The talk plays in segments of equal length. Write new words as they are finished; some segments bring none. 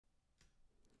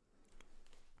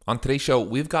On today's show,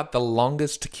 we've got the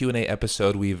longest Q&A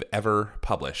episode we've ever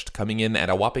published, coming in at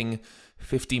a whopping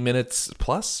 50 minutes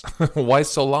plus. Why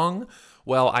so long?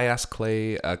 Well, I asked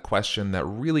Clay a question that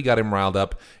really got him riled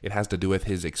up. It has to do with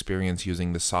his experience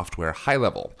using the software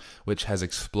GoHighLevel, which has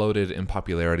exploded in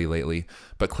popularity lately.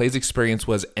 But Clay's experience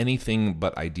was anything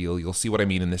but ideal. You'll see what I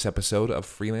mean in this episode of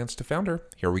Freelance to Founder.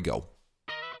 Here we go.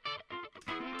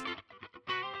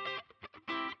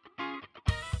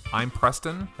 I'm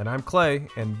Preston. And I'm Clay,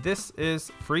 and this is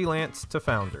Freelance to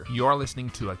Founder. You're listening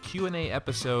to a Q&A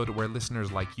episode where listeners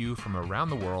like you from around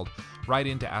the world write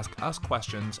in to ask us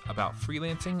questions about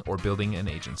freelancing or building an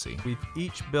agency. We've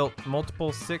each built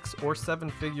multiple 6 or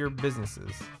 7-figure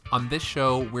businesses. On this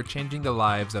show, we're changing the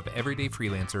lives of everyday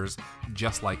freelancers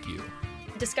just like you.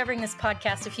 Discovering this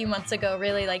podcast a few months ago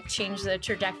really changed the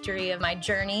trajectory of my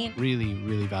journey.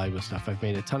 Really valuable stuff. I've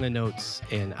made a ton of notes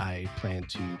and I plan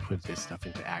to put this stuff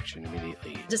into action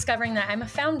immediately. Discovering that I'm a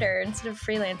founder instead of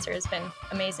freelancer has been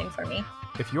amazing for me.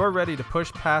 If you're ready to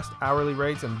push past hourly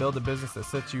rates and build a business that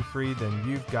sets you free, then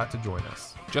you've got to join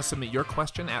us. Just submit your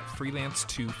question at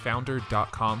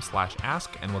freelance2founder.com/ask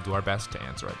and we'll do our best to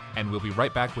answer it. And we'll be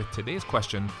right back with today's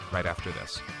question right after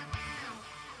this.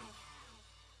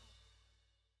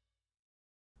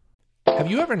 Have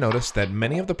you ever noticed that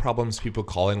many of the problems people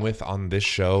call in with on this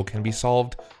show can be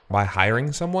solved by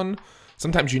hiring someone?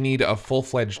 Sometimes you need a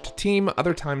full-fledged team,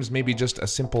 other times maybe just a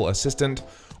simple assistant,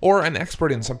 or an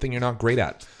expert in something you're not great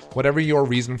at. Whatever your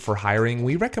reason for hiring,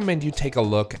 we recommend you take a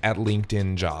look at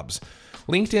LinkedIn Jobs.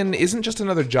 LinkedIn isn't just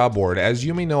another job board. As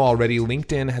you may know already,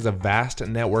 LinkedIn has a vast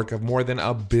network of more than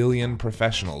 1 billion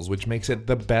professionals, which makes it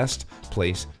the best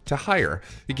place to hire.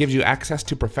 It gives you access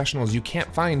to professionals you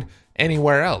can't find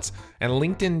anywhere else. And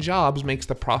LinkedIn Jobs makes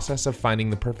the process of finding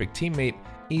the perfect teammate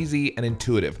easy and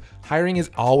intuitive. Hiring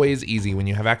is always easy when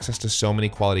you have access to so many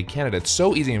quality candidates.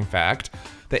 So easy, in fact,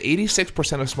 that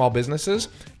 86% of small businesses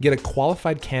get a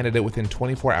qualified candidate within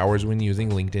 24 hours when using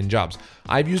LinkedIn Jobs.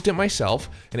 I've used it myself,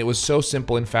 and it was so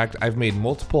simple. In fact, I've made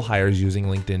multiple hires using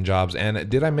LinkedIn Jobs. And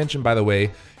did I mention, by the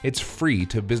way, it's free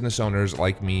to business owners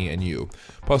like me and you.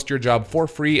 Post your job for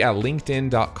free at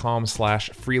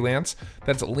linkedin.com/freelance.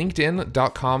 That's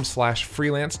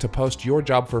linkedin.com/freelance to post your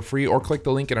job for free, or click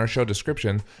the link in our show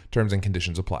description. Terms and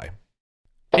conditions apply.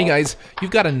 Hey guys,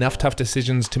 you've got enough tough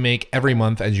decisions to make every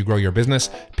month as you grow your business.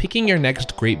 Picking your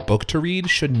next great book to read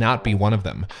should not be one of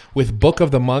them. With Book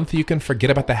of the Month, you can forget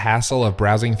about the hassle of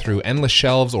browsing through endless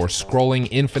shelves or scrolling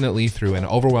infinitely through an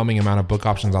overwhelming amount of book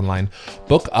options online.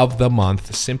 Book of the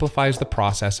Month simplifies the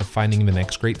process of finding the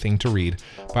next great thing to read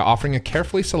by offering a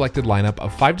carefully selected lineup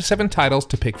of 5 to 7 titles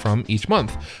to pick from each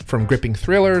month, from gripping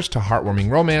thrillers to heartwarming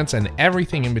romance and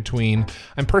everything in between.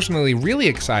 I'm personally really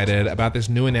excited about this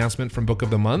new announcement from Book of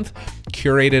the Month,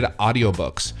 curated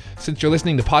audiobooks. Since you're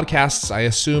listening to podcasts, I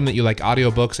assume that you like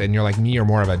audiobooks, and you're like me, you're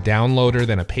more of a downloader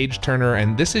than a page turner,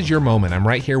 and this is your moment. I'm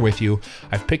right here with you.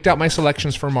 I've picked out my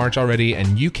selections for March already,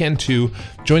 and you can too.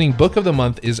 Joining Book of the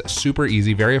Month is super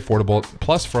easy, very affordable.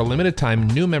 Plus, for a limited time,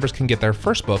 new members can get their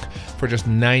first book for just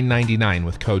 $9.99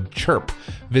 with code CHIRP.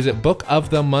 Visit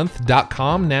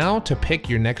bookofthemonth.com now to pick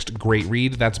your next great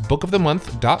read. That's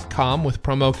bookofthemonth.com with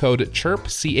promo code CHIRP,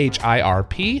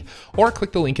 CHIRP, or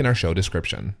click the link in our show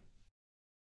description.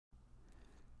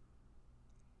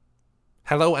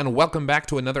 Hello and welcome back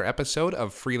to another episode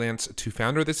of Freelance to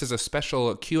Founder. This is a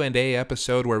special Q&A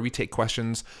episode where we take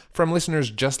questions from listeners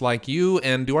just like you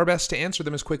and do our best to answer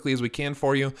them as quickly as we can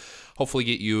for you. Hopefully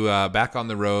get you back on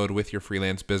the road with your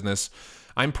freelance business.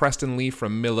 I'm Preston Lee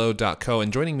from Millo.co,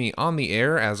 and joining me on the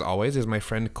air, as always, is my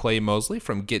friend Clay Mosley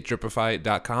from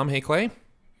GetDripify.com. Hey, Clay.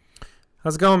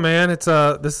 How's it going, man?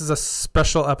 This is a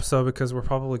special episode because we're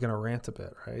probably going to rant a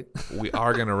bit, right? We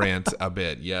are going to rant a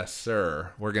bit, yes,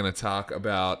 sir. We're going to talk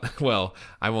about, well,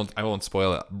 I won't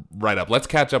spoil it right up. Let's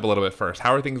catch up a little bit first.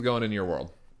 How are things going in your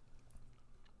world?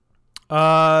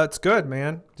 It's good,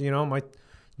 man. You know, my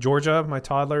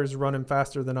toddler is running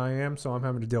faster than I am, so I'm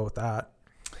having to deal with that.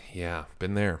 Yeah,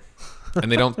 been there.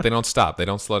 And they don't stop. They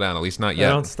don't slow down, at least not yet.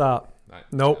 They don't stop.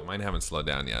 Nope. Mine haven't slowed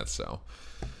down yet, so.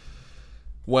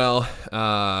 Well,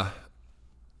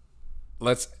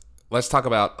 let's talk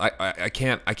about I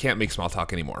can't make small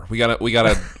talk anymore. We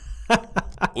gotta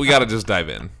just dive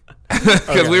in.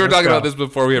 Because we were talking about this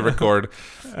before we hit record.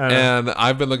 And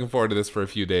I've been looking forward to this for a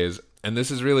few days. And this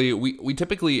is really we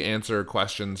typically answer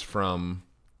questions from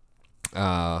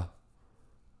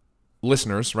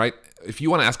listeners, right? If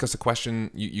you want to ask us a question,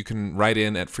 you can write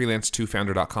in at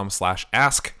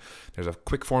freelance2founder.com/ask. There's a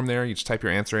quick form there. You just type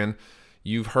your answer in.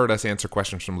 You've heard us answer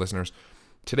questions from listeners.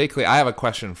 Today, Clay, I have a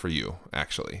question for you,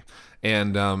 actually.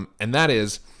 And that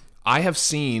is, I have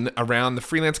seen around the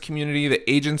freelance community, the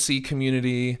agency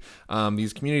community,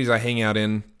 these communities I hang out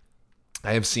in,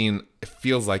 I have seen, it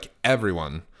feels like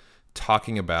everyone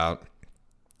talking about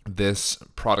this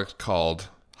product called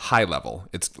GoHighLevel.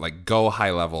 It's like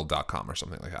GoHighLevel.com or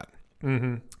something like that.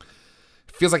 Mm-hmm.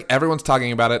 It feels like everyone's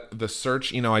talking about it. The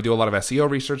search, I do a lot of SEO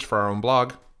research for our own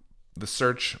blog. The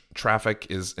search traffic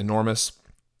is enormous.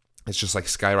 It's just like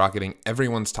skyrocketing.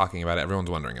 Everyone's talking about it. Everyone's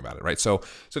wondering about it, right? So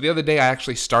the other day I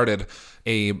actually started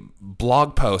a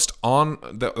blog post on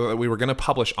that we were going to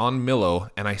publish on Millo,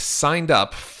 and I signed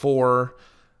up for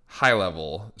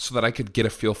GoHighLevel so that I could get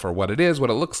a feel for what it is, what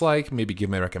it looks like, maybe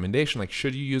give my recommendation. Like,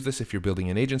 should you use this if you're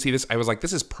building an agency? I was like,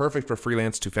 this is perfect for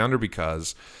freelance to founder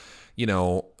because,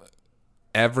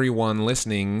 everyone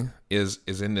listening is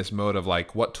in this mode of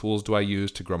like, what tools do I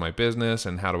use to grow my business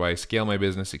and how do I scale my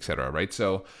business, etc. Right?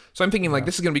 So I'm thinking like,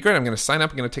 this is going to be great. I'm going to sign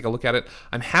up. I'm going to take a look at it.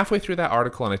 I'm halfway through that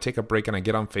article and I take a break and I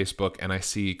get on Facebook and I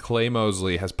see Clay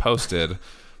Mosley has posted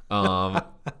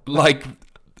like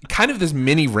kind of this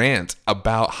mini rant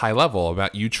about GoHighLevel,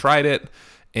 about you tried it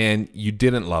and you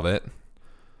didn't love it.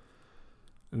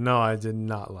 No, I did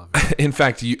not love it. In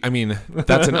fact,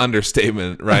 that's an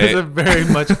understatement, right? It's a very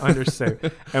much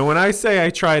understatement. And when I say I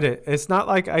tried it, it's not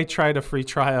like I tried a free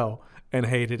trial and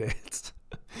hated it.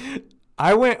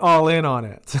 I went all in on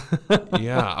it.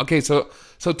 Yeah. Okay. So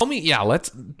tell me,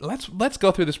 let's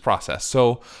go through this process.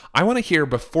 So I want to hear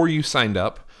before you signed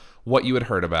up what you had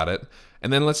heard about it,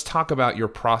 and then let's talk about your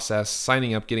process,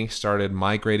 signing up, getting started,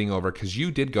 migrating over, because you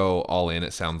did go all in.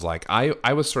 It sounds like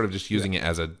I was sort of just using it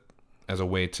as a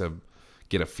way to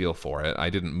get a feel for it. I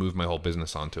didn't move my whole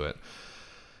business onto it.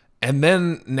 And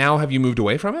then now have you moved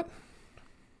away from it?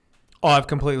 Oh, I've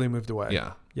completely moved away.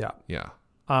 Yeah.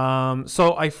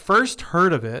 So I first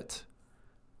heard of it.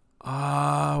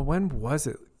 When was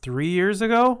it? 3 years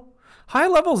ago?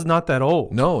 GoHighLevel's not that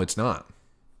old. No, it's not.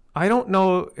 I don't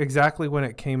know exactly when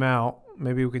it came out.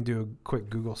 Maybe we can do a quick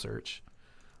Google search.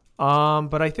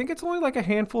 But I think it's only like a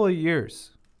handful of years.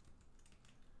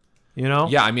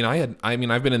 Yeah, I've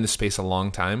been in this space a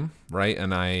long time, right?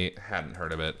 And I hadn't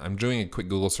heard of it. I'm doing a quick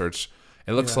Google search.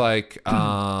 It looks like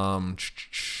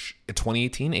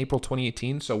 2018, April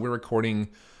 2018. So we're recording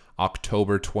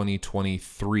October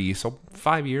 2023. So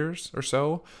 5 years or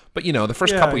so. But the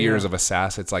first couple years of a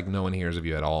SaaS, it's like no one hears of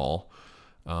you at all.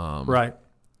 Right.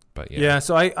 But yeah.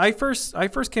 So I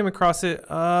first came across it.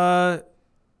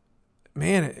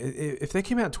 If they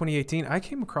came out in 2018, I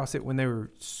came across it when they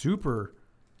were super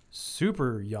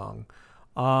young.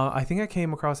 I think I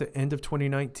came across it end of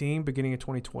 2019, beginning of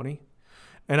 2020.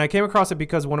 And I came across it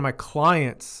because one of my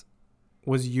clients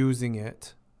was using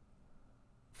it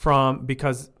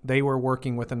because they were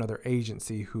working with another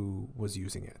agency who was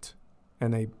using it.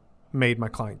 And they made my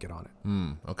client get on it.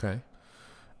 Okay.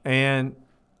 And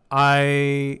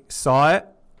I saw it.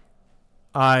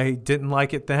 I didn't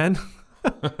like it then.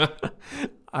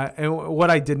 And what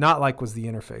I did not like was the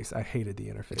interface. I hated the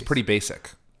interface. It's pretty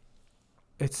basic.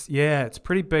 It's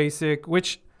pretty basic,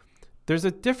 which there's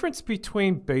a difference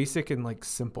between basic and like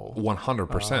simple.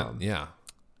 100%. Yeah.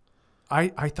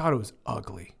 I thought it was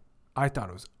ugly.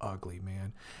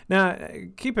 Man. Now,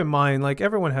 keep in mind, like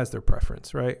everyone has their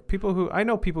preference, right? I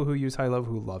know people who use GoHighLevel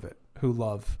who love it, who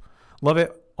love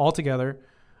it altogether.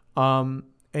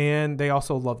 And they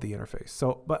also love the interface.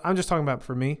 So, but I'm just talking about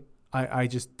for me, I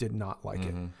just did not like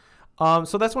it.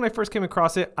 So that's when I first came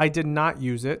across it. I did not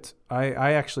use it.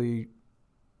 I actually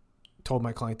told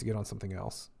my client to get on something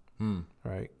else,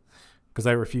 right? Because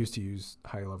I refused to use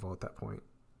GoHighLevel at that point.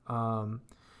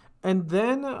 And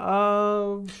then,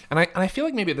 and I feel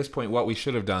like maybe at this point, what we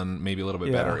should have done maybe a little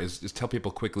bit better is tell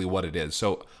people quickly what it is.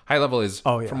 So GoHighLevel is,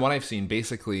 from what I've seen,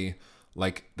 basically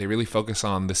like they really focus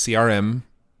on the CRM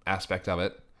aspect of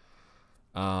it.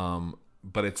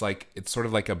 But it's sort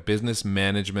of like a business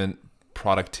management,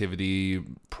 productivity,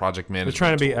 project management. They're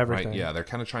trying to be tool, everything. Right? Yeah, they're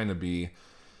kind of trying to be.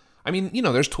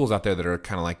 There's tools out there that are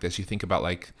kind of like this. You think about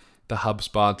like the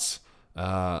HubSpots,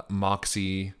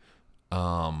 Moxie,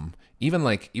 even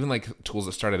like tools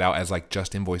that started out as like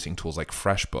just invoicing tools like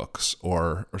FreshBooks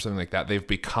or something like that. They've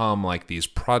become like these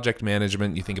project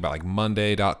management. You think about like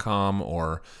Monday.com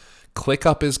or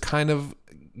ClickUp is kind of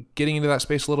getting into that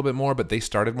space a little bit more, but they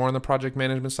started more on the project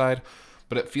management side.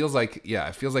 But it feels like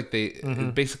they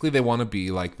basically they want to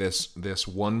be like this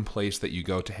one place that you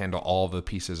go to handle all the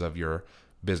pieces of your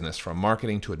business, from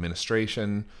marketing to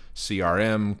administration,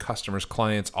 CRM, customers,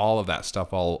 clients, all of that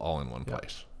stuff all in one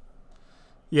place.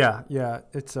 Yeah.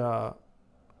 It's I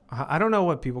don't know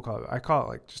what people call it. I call it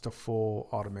like just a full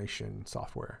automation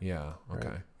software. Yeah. Okay.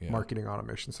 Right? Yeah. Marketing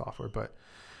automation software. But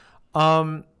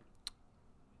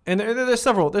And there's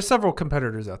several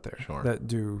competitors out there Sure. that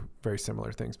do very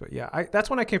similar things. But yeah, that's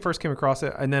when I first came across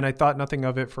it, and then I thought nothing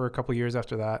of it for a couple of years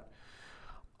after that.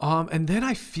 And then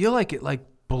I feel like it like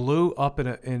blew up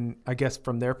in I guess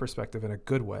from their perspective in a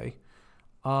good way.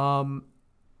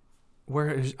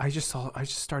 Where I just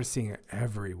started seeing it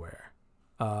everywhere,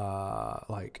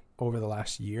 like over the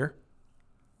last year.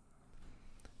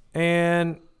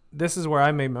 And this is where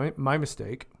I made my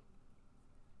mistake.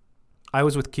 I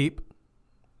was with Keep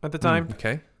at the time.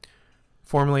 Okay.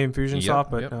 Formerly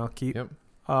Infusionsoft, but Yep. now Keep. Yep.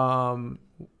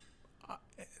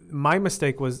 My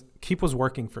mistake was Keep was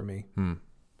working for me.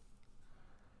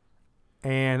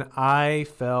 And I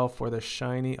fell for the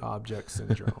shiny object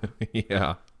syndrome.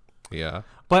 Yeah. Yeah.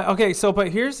 But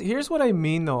here's what I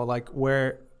mean though, like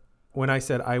when I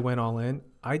said I went all in,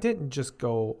 I didn't just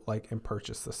go like and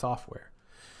purchase the software.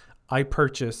 I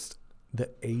purchased the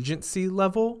agency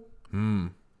level,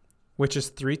 which is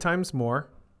 3 times more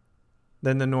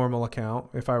than the normal account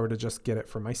if I were to just get it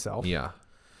for myself. Yeah.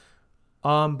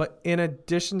 But in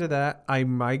addition to that, I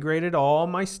migrated all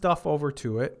my stuff over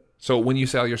to it. So when you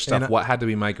sell your stuff, what had to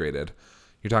be migrated?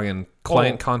 You're talking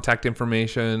client contact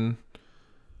information.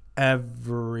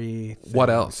 Everything. What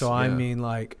else? So I mean,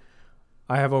 like,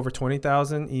 I have over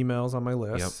 20,000 emails on my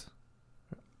list.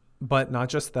 Yep. But not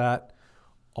just that,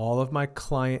 all of my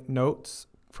client notes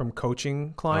from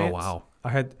coaching clients. Oh wow! I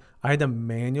had to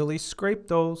manually scrape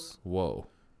those. Whoa!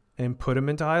 And put them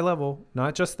into HighLevel.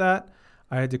 Not just that,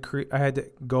 I had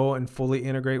to go and fully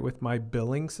integrate with my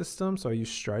billing system. So I use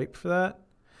Stripe for that.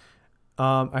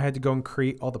 I had to go and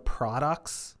create all the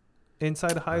products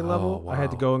inside of HighLevel. Oh, wow. I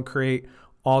had to go and create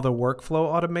all the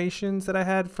workflow automations that I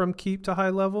had from Keep to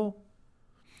HighLevel.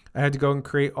 I had to go and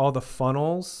create all the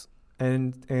funnels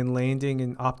and landing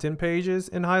and opt-in pages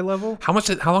in HighLevel.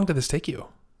 How long did this take you?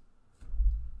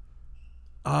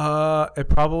 It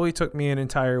probably took me an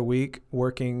entire week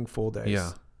working full days.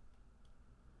 Yeah.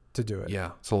 To do it.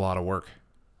 Yeah, it's a lot of work.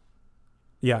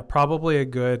 Yeah, probably a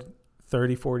good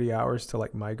 30, 40 hours to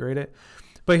like migrate it.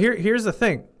 But here's the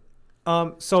thing.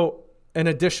 So an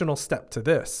additional step to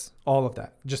this, all of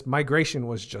that, just migration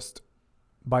was just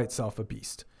by itself a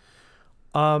beast.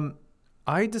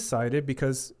 I decided,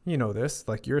 because you know this,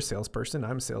 like you're a salesperson,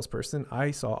 I'm a salesperson,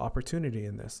 I saw opportunity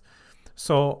in this.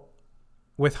 So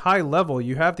with HighLevel,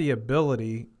 you have the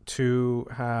ability to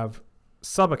have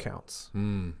sub accounts.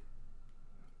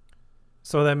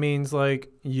 So that means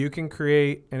like you can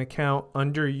create an account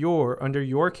under your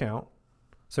account.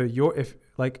 So if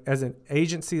like as an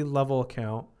agency level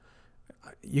account,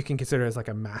 you can consider it as like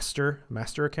a master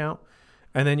account.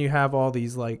 And then you have all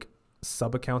these like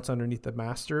sub accounts underneath the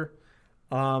master.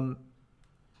 And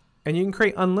you can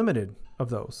create unlimited of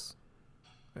those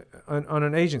on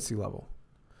an agency level.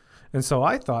 And so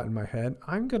I thought in my head,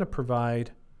 I'm going to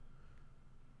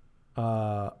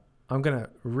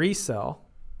resell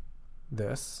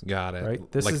this. Got it.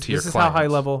 Right. This like is to your this is clients. how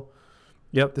HighLevel.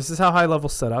 Yep. This is how HighLevel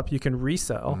set up. You can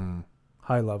resell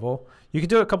HighLevel. You can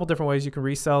do it a couple different ways. You can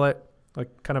resell it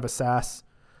like kind of a SaaS,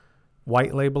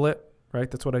 white label it.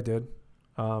 Right. That's what I did.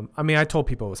 I mean, I told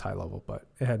people it was HighLevel, but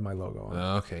it had my logo on it.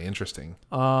 Okay, interesting.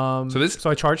 So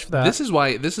I charged for that. This is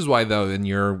why though in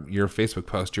your Facebook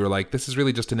post you were like, this is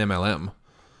really just an MLM.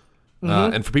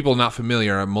 And for people not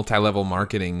familiar, a multi-level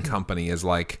marketing company is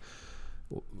like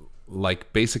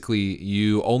basically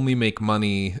you only make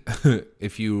money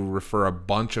if you refer a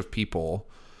bunch of people,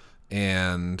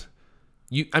 and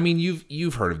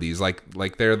you've heard of these like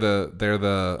they're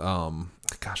the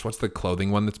gosh, what's the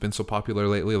clothing one that's been so popular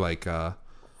lately, like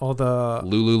all the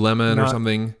Lululemon or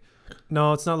something?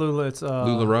 No, it's not Lulu. It's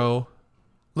LuLaRoe,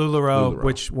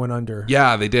 which went under.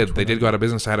 Yeah, they did. They did go out of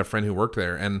business. I had a friend who worked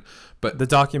there, but the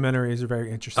documentaries are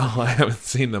very interesting. Oh, I haven't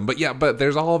seen them, but yeah, but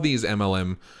there's all these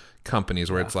MLM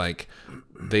companies where it's like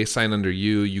they sign under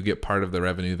you, you get part of the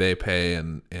revenue they pay,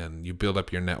 and you build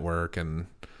up your network, and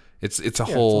it's a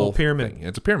whole pyramid. thing.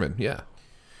 It's a pyramid, yeah.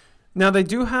 Now they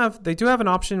do have an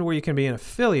option where you can be an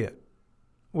affiliate,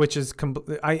 which is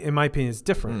in my opinion is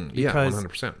different. Yeah, because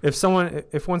 100%.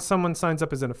 If when someone signs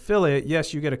up as an affiliate,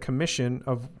 yes, you get a commission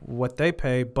of what they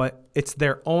pay, but it's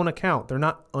their own account. They're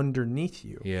not underneath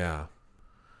you. Yeah.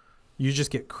 You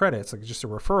just get credits, like just a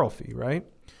referral fee, right?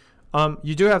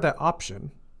 You do have that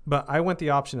option, but I went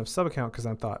the option of sub account because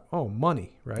I thought, oh,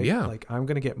 money, right? Yeah. Like I'm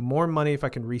gonna get more money if I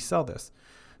can resell this.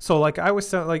 So like I was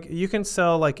selling, like you can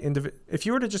sell like if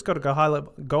you were to just go to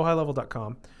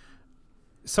GoHighLevel.com,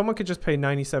 someone could just pay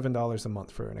 $97 a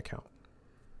month for an account.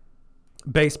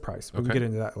 Base price. We can get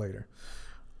into that later.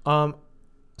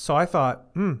 So I thought,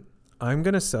 I'm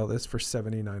gonna sell this for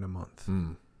 $79 a month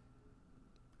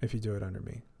if you do it under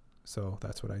me. So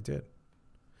that's what I did.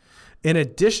 In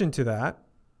addition to that,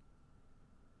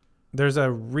 there's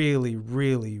a really,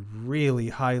 really, really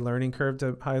high learning curve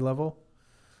to high level.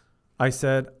 I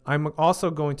said, I'm also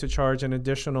going to charge an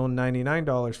additional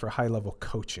 $99 for high level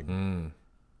coaching.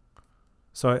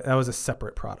 So that was a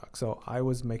separate product. So I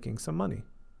was making some money.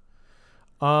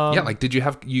 Yeah, like did you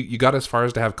have you got as far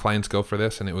as to have clients go for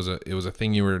this, and it was a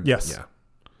thing you were Yes. Yeah.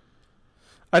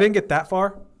 I didn't get that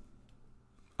far.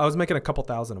 I was making a couple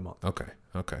thousand a month.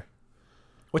 Okay.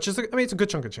 Which is, I mean, it's a good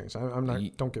chunk of change. I'm not,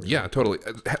 don't get me wrong. Yeah, totally.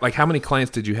 Like how many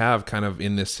clients did you have kind of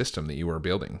in this system that you were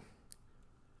building?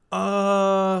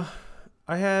 I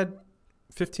had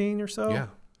 15 or so. Yeah.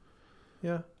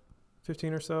 Yeah.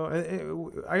 15 or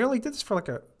so. I only did this for like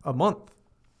a month.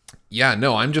 Yeah,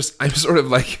 no, I'm sort of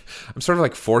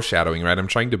like foreshadowing, right? I'm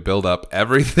trying to build up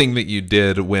everything that you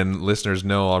did when listeners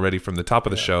know already from the top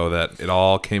of the show that it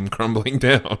all came crumbling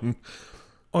down.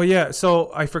 Oh yeah,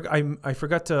 so I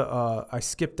forgot to I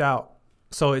skipped out.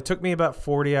 So it took me about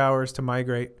 40 hours to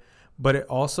migrate, but it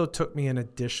also took me an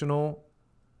additional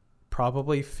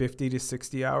probably 50 to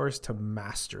 60 hours to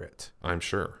master it. I'm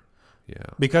sure. Yeah.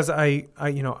 Because I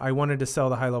wanted to sell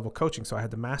the high level coaching, so I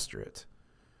had to master it.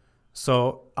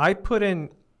 So I put in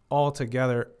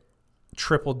altogether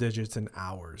triple digits in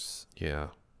hours. Yeah.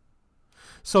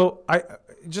 So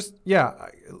just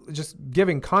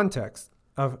giving context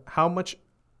of how much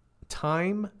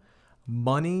time,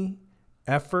 money,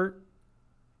 effort,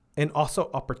 and also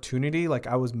opportunity. Like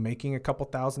I was making a couple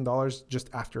 $1,000s just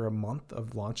after a month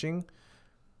of launching.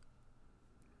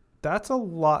 That's a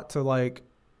lot to like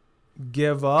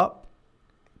give up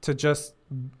to just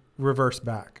reverse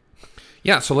back.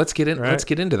 Yeah, so let's get in. Right? Let's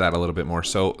get into that a little bit more.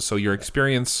 So your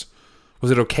experience, was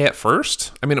it okay at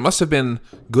first? I mean, it must have been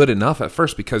good enough at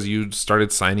first because you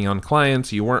started signing on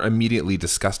clients. You weren't immediately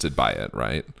disgusted by it,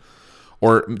 right?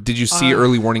 Or did you see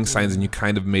early warning signs and you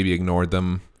kind of maybe ignored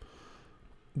them?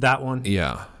 That one.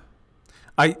 Yeah.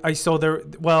 So I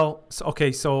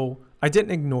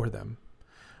didn't ignore them.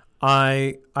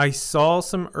 I saw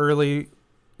some early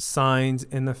signs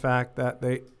in the fact that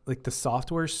the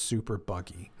software is super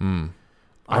buggy.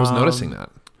 I was noticing that.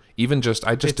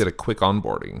 I just did a quick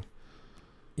onboarding.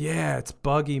 Yeah, it's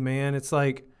buggy, man. It's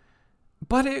like,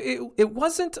 but it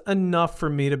wasn't enough for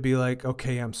me to be like,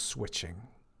 okay, I'm switching,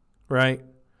 right?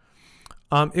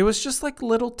 It was just like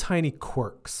little tiny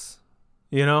quirks,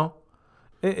 you know?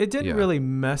 It didn't really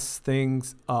mess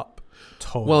things up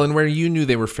totally. Well, and where you knew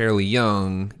they were fairly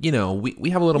young, we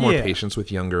have a little more patience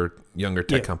with younger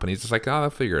tech companies. It's like, oh, they'll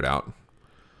figure it out.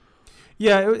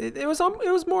 Yeah, it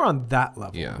was more on that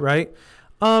level, right?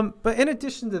 But in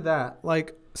addition to that,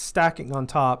 like stacking on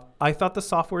top, I thought the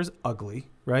software is ugly,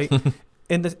 right?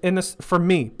 in this for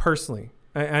me personally,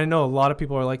 I know a lot of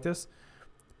people are like this.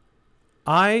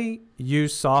 I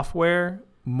use software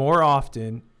more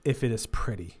often if it is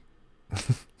pretty.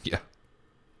 Yeah.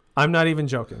 I'm not even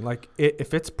joking. Like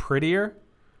if it's prettier,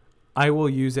 I will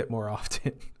use it more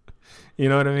often. You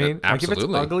know what I mean? Absolutely. Like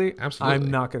if it's ugly, Absolutely. I'm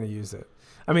not going to use it.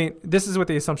 I mean, this is with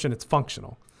the assumption it's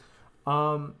functional.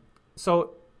 So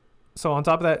on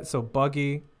top of that, so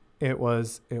buggy, it's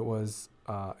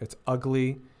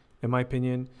ugly in my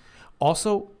opinion.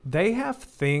 Also, they have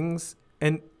things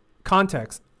and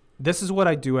context. This is what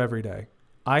I do every day.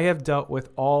 I have dealt with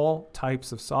all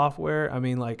types of software. I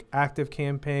mean, like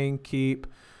ActiveCampaign, Keep,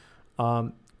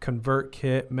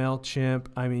 ConvertKit, MailChimp.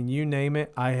 I mean, you name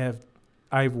it.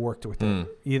 I've worked with it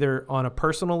either on a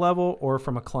personal level or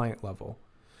from a client level.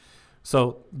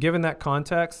 So given that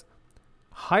context,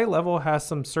 high level has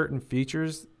some certain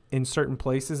features in certain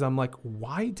places. I'm like,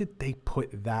 why did they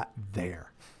put that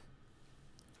there?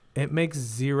 It makes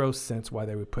zero sense why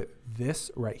they would put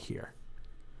this right here.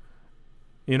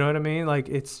 You know what I mean? Like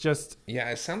it's just...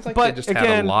 Yeah, it sounds like they just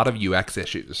had a lot of UX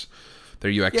issues.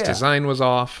 Their UX design was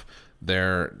off.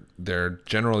 Their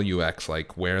general UX,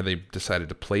 like where they decided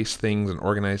to place things and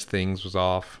organize things, was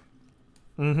off.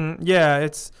 Mm-hmm. Yeah,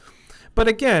 but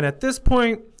again, at this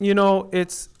point,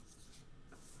 it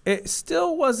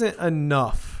still wasn't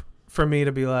enough for me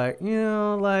to be like,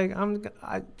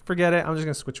 I forget it. I'm just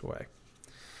gonna switch away.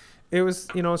 It was,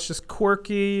 it's just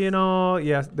quirky,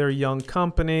 Yeah, they're a young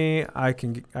company. I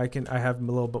have a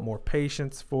little bit more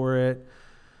patience for it.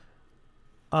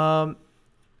 To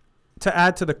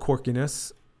add to the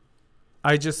quirkiness,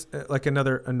 I just like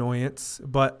another annoyance,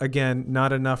 but again,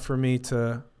 not enough for me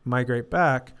to migrate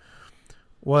back,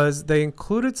 was they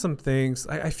included some things.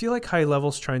 I feel like high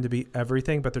level's trying to be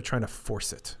everything, but they're trying to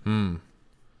force it.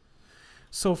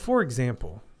 So for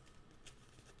example,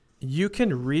 you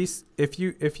can if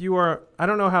you are, I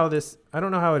don't know how it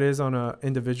is on a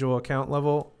individual account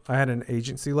level. I had an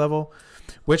agency level,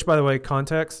 which by the way,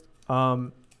 context,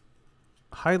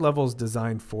 High Level is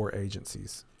designed for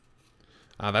agencies.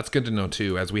 That's good to know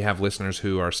too, as we have listeners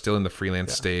who are still in the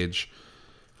freelance stage,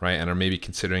 right, and are maybe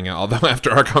considering it. Although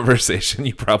after our conversation,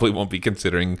 you probably won't be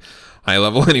considering High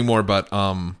Level anymore. But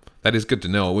that is good to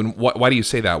know. Why do you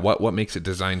say that? What makes it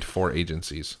designed for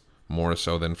agencies more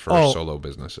so than for solo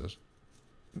businesses?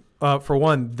 For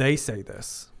one, they say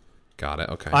this. Got it.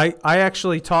 Okay. I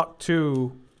actually talked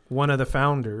to one of the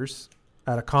founders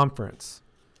at a conference.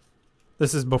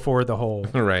 This is before the whole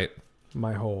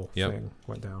my whole thing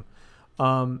went down.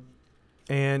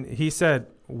 And he said,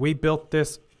 we built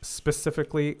this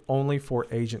specifically only for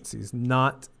agencies,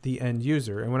 not the end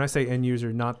user. And when I say end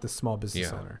user, not the small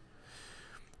business owner.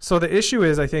 So the issue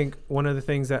is, I think one of the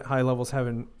things that High Level's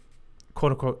having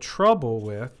quote unquote trouble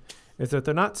with is that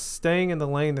they're not staying in the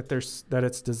lane that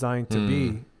it's designed to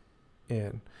be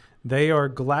in. They are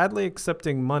gladly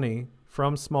accepting money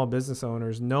from small business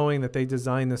owners, knowing that they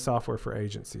designed the software for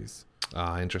agencies.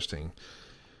 Interesting.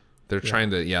 They're trying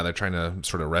to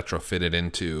sort of retrofit it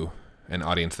into an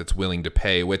audience that's willing to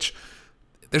pay, which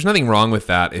there's nothing wrong with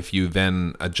that if you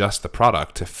then adjust the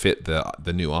product to fit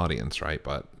the new audience, right?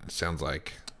 But it sounds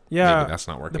like maybe that's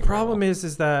not working. The problem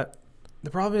is that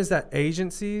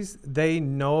agencies, they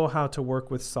know how to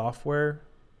work with software,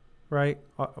 right?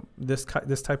 This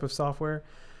type of software.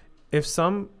 If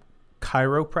some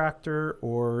chiropractor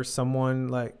or someone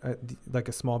like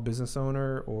a small business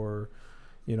owner or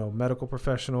medical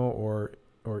professional or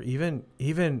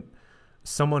even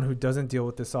someone who doesn't deal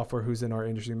with this software who's in our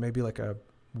industry, maybe like a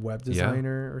web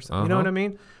designer or something, you know what I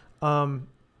mean?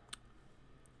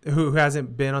 Who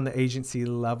hasn't been on the agency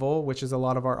level, which is a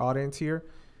lot of our audience here.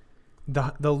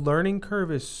 The learning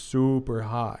curve is super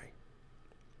high.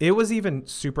 It was even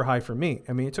super high for me.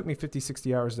 I mean, it took me 50,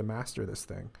 60 hours to master this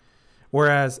thing.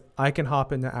 Whereas I can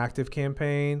hop into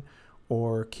ActiveCampaign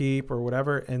or Keep or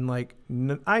whatever, and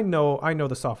I know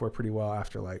the software pretty well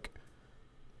after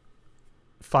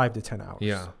 5 to 10 hours.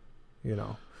 Yeah.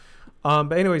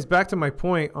 But anyways, back to my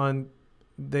point on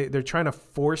they're trying to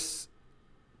force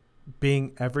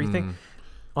being everything.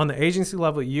 On the agency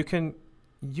level, you can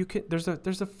there's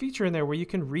a feature in there where you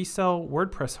can resell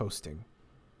WordPress hosting.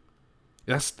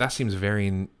 That seems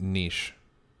very niche,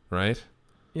 right?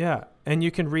 Yeah, and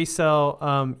you can resell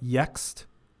Yext.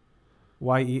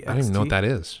 YEXT. I don't even know what that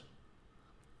is.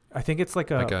 I think it's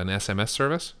like an SMS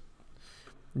service.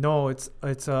 No, it's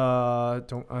I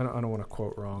don't want to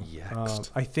quote wrong.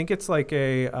 I think it's like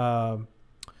a.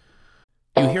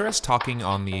 You hear us talking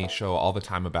on the show all the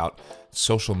time about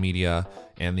social media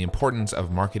and the importance of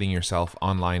marketing yourself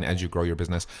online as you grow your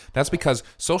business. That's because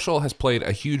social has played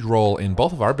a huge role in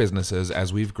both of our businesses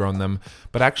as we've grown them,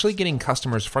 but actually getting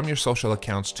customers from your social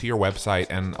accounts to your website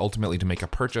and ultimately to make a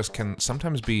purchase can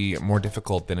sometimes be more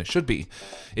difficult than it should be.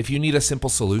 If you need a simple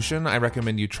solution, I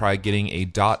recommend you try getting a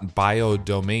 .bio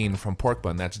domain from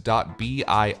Porkbun. That's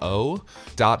 .bio.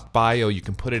 .bio. You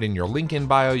can put it in your link in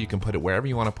bio. You can put it wherever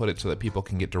you want to put it so that people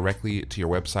can get directly to your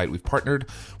website. We've partnered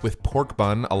with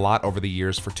Porkbun a lot over the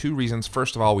years for two reasons.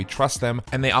 First of all, we trust them,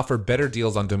 and they offer better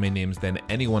deals on domain names than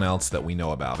anyone else that we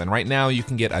know about. And right now, you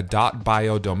can get a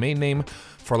 .bio domain name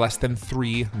for less than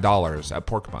 $3 at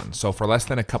Porkbun. So for less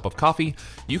than a cup of coffee,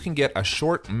 you can get a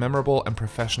short, memorable, and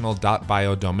professional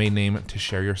 .bio domain name to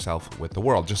share yourself with the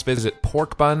world. Just visit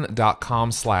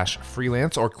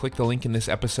porkbun.com/freelance or click the link in this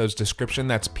episode's description.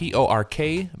 That's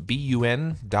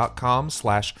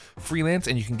porkbun.com/freelance,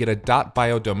 and you can get a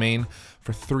 .bio domain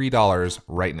for $3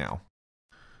 right now.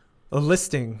 A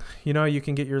listing, you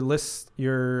can get your list,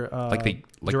 your like the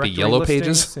yellow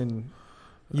pages, and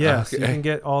yes, you can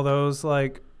get all those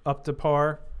up to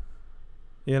par.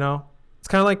 It's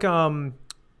kind of like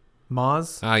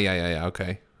Moz. Yeah.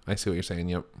 Okay, I see what you're saying.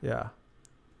 Yep. Yeah,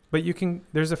 but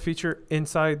there's a feature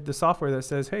inside the software that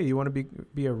says, "Hey, you want to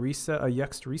be a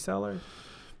Yext reseller?"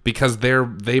 Because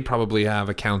they probably have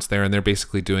accounts there, and they're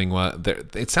basically doing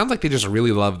it sounds like they just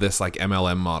really love this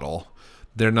MLM model.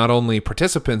 They're not only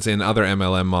participants in other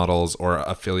MLM models or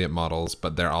affiliate models,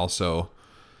 but they're also,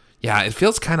 it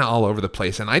feels kind of all over the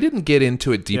place. And I didn't get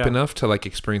into it deep enough to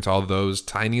experience all those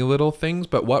tiny little things.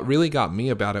 But what really got me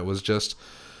about it was just,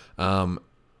 again,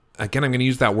 I'm going to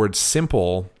use that word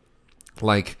simple,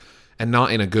 and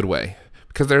not in a good way.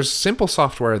 Because there's simple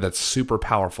software that's super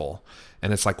powerful.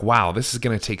 And it's wow, this is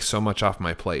going to take so much off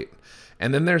my plate.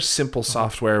 And then there's simple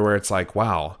software where it's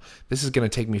wow, this is going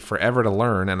to take me forever to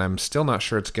learn, and I'm still not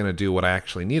sure it's going to do what I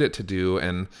actually need it to do.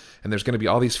 And there's going to be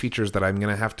all these features that I'm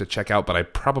going to have to check out, but I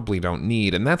probably don't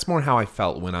need. And that's more how I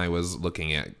felt when I was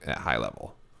looking at High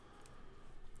Level.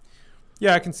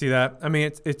 Yeah, I can see that. I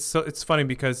mean, it's funny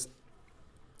because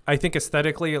I think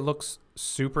aesthetically it looks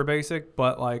super basic,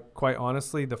 but like quite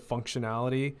honestly, the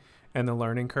functionality and the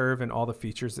learning curve and all the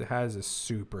features it has is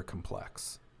super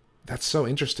complex. That's so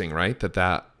interesting, right?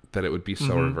 That it would be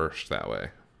so reversed that way.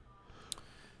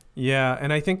 Yeah,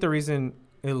 and I think the reason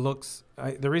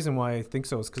the reason why I think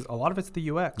so is because a lot of it's the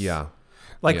UX. Yeah.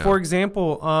 Like Yeah. for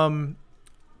example,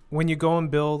 when you go and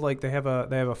build, like they have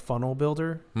a funnel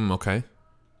builder. Okay.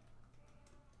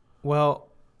 Well,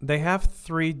 they have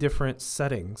 3 different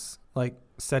settings, like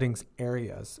settings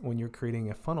areas when you're creating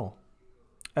a funnel.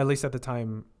 At least at the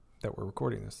time that we're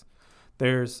recording this.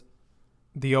 There's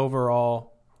the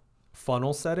overall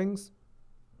funnel settings,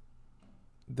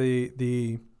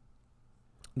 the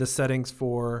settings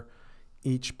for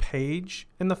each page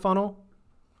in the funnel,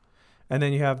 and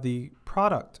then you have the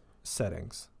product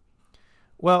settings.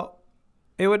 Well,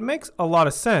 it would make a lot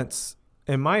of sense,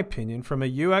 in my opinion, from a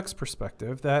UX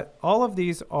perspective, that all of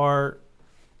these are,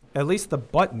 at least the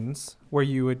buttons where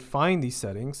you would find these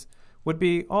settings, would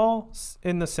be all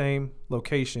in the same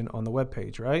location on the web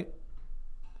page, right?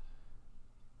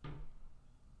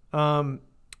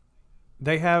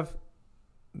 They have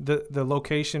the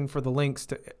location for the links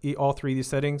to all 3 of these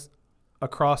settings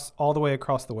all the way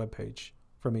across the web page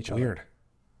from each other. Weird.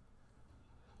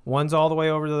 One's all the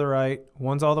way over to the right,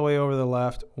 one's all the way over to the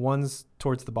left, one's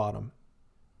towards the bottom.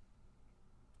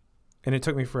 And it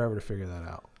took me forever to figure that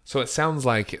out. So it sounds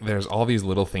like there's all these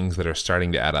little things that are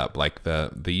starting to add up. Like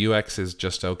the UX is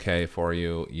just okay for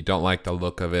you. You don't like the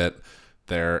look of it.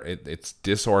 It's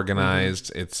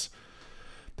disorganized.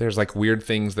 There's like weird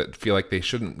things that feel like they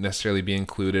shouldn't necessarily be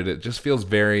included. It just feels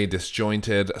very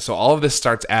disjointed. So all of this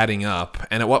starts adding up.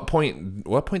 And at what point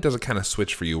does it kind of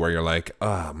switch for you where you're like,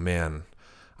 oh man,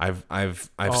 I've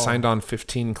signed on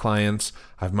 15 clients.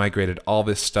 I've migrated all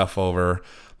this stuff over.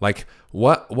 Like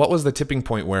what was the tipping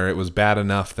point where it was bad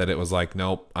enough that it was like,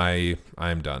 nope,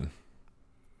 I'm done?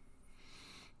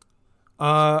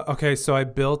 Okay, so I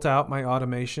built out my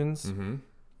automations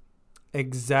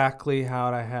exactly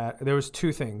how I had. There was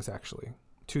 2 things actually.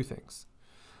 2 things.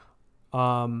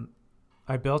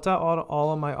 I built out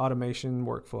all of my automation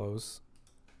workflows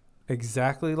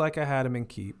exactly like I had them in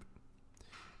Keep,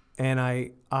 and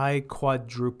I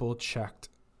quadruple checked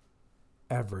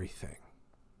everything.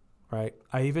 Right.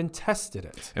 I even tested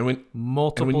it. And when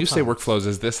you say workflows,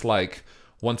 is this like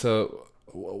walk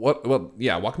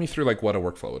me through like what a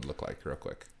workflow would look like real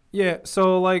quick. Yeah.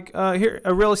 So like here,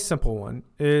 a really simple one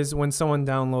is when someone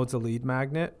downloads a lead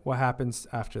magnet, what happens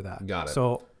after that? Got it.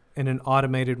 So in an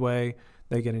automated way,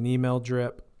 they get an email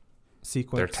drip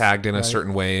sequence. They're tagged in a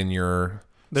certain way in your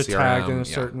They're CRM. tagged in a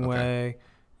certain way.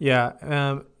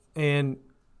 Yeah. And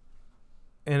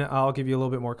I'll give you a little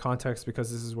bit more context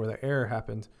because this is where the error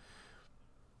happened.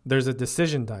 There's a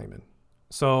decision diamond.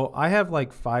 So I have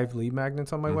like 5 lead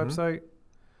magnets on my website.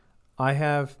 I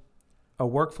have a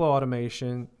workflow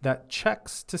automation that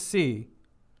checks to see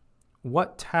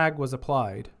what tag was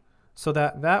applied so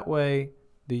that way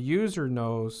the user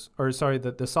knows,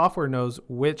 that the software knows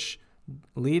which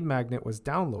lead magnet was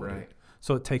downloaded. Right.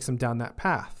 So it takes them down that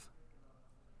path.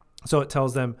 So it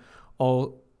tells them,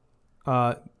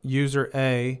 user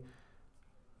A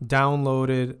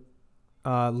downloaded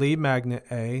lead magnet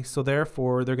A, so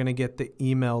therefore they're going to get the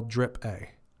email drip A,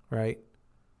 right?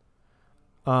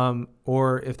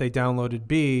 Or if they downloaded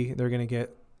B, they're going to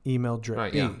get email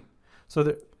drip B. Yeah.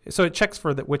 So it checks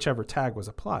for whichever tag was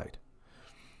applied.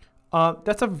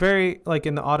 That's a very, like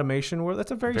in the automation world,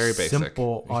 that's a very basic.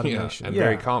 simple automation. And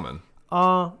very common.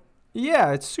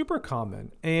 Yeah, it's super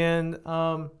common. And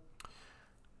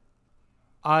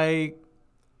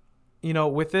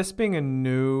with this being a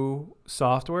new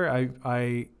software,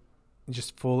 I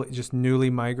just newly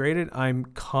migrated. I'm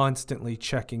constantly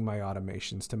checking my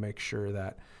automations to make sure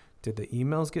that did the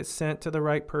emails get sent to the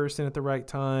right person at the right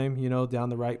time, down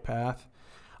the right path.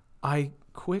 I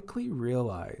quickly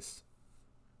realized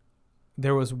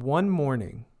there was one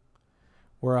morning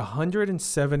where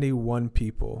 171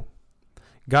 people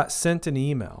got sent an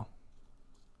email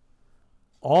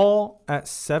all at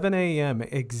 7 a.m.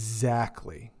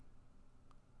 exactly,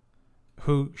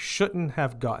 who shouldn't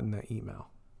have gotten that email.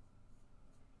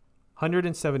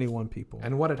 171 people.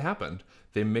 And what had happened?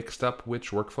 They mixed up which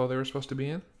workflow they were supposed to be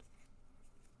in?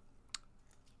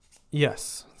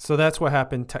 Yes. So that's what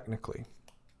happened technically.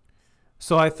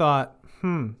 So I thought,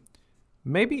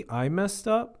 maybe I messed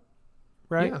up,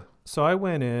 right? Yeah. So I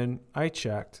went in, I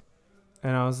checked,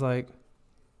 and I was like,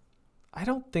 I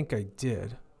don't think I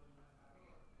did.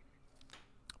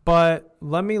 But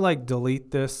let me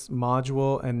delete this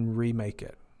module and remake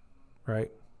it,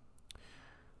 right?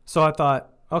 So I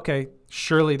thought, okay,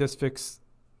 surely this fixed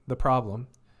the problem.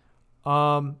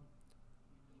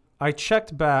 I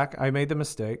checked back. I made the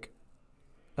mistake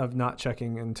of not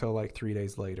checking until like 3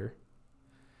 days later.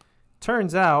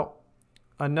 Turns out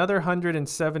another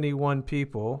 171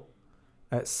 people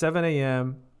at 7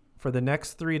 a.m. for the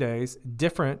next 3 days,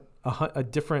 a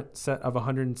different set of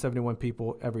 171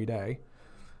 people every day,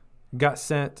 got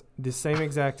sent the same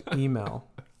exact email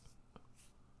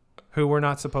who were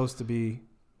not supposed to be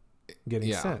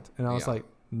getting sent. And I was like,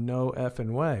 no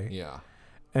effing way. Yeah.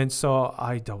 And so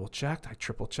I double checked, I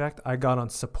triple checked. I got on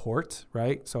support,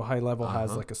 right? So GoHighLevel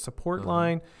has like a support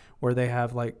line where they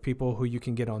have like people who you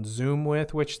can get on Zoom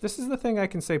with, which this is the thing I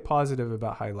can say positive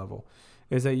about GoHighLevel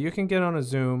is that you can get on a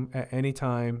Zoom at any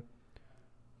time,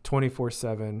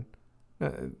 24/7.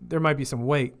 There might be some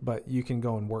wait, but you can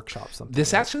go and workshop something.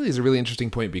 This actually is a really interesting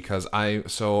point because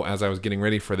as I was getting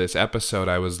ready for this episode,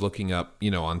 I was looking up,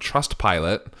 on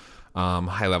Trustpilot.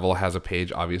 GoHighLevel has a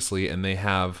page, obviously, and they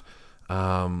have,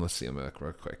 let's see, I'm gonna look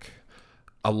real quick,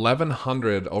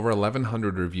 over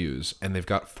 1,100 reviews, and they've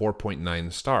got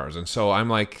 4.9 stars. And so I'm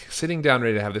like sitting down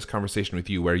ready to have this conversation with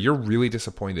you where you're really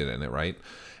disappointed in it, right?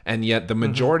 And yet the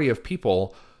majority of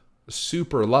people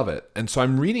super love it. And so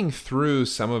I'm reading through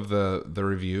some of the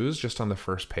reviews just on the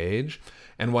first page.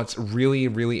 And what's really,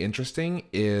 really interesting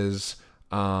is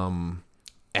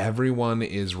everyone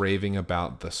is raving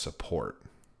about the support.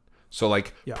 So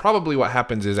probably what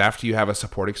happens is after you have a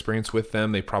support experience with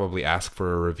them, they probably ask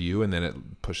for a review and then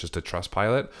it pushes to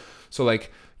Trustpilot. So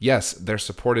yes, their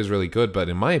support is really good. But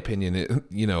in my opinion,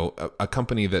 a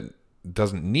company that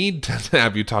doesn't need to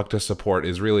have you talk to support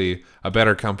is really a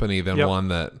better company than one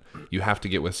that you have to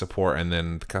get with support and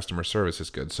then the customer service is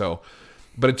good. So,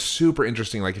 but it's super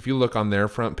interesting. If you look on their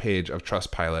front page of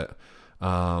Trustpilot,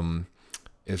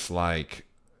 it's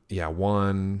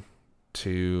 1,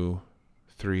 2,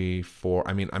 3, 4.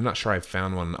 I mean, I'm not sure I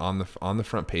found one on the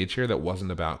front page here that wasn't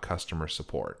about customer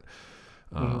support.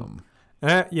 I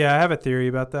have a theory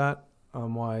about that,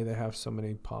 why they have so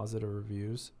many positive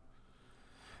reviews.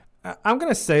 I'm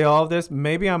going to say all of this.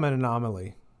 Maybe I'm an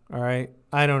anomaly. All right.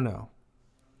 I don't know.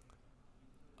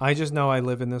 I just know I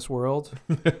live in this world.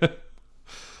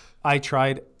 I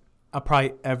tried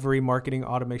probably every marketing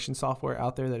automation software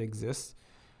out there that exists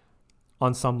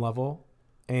on some level.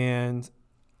 And,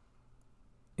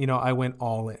 I went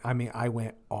all in. I mean, I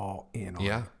went all in on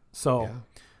it. So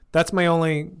that's my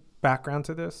only background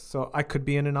to this. So I could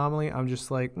be an anomaly. I'm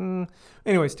just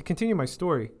anyways, to continue my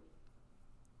story.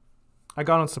 I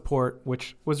got on support,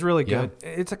 which was really good. Yeah.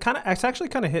 It's actually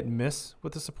kind of hit and miss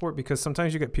with the support because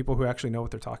sometimes you get people who actually know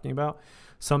what they're talking about.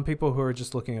 Some people who are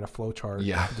just looking at a flowchart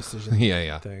decision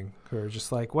thing, who are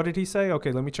just like, what did he say?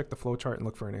 Okay, let me check the flowchart and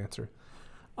look for an answer.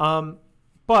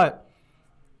 But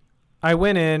I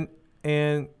went in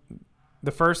and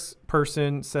the first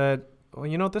person said,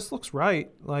 well, this looks right.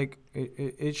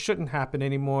 It shouldn't happen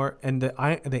anymore. And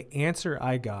the answer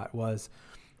I got was,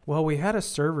 well, we had a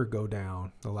server go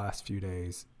down the last few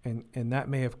days, and that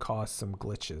may have caused some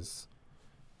glitches.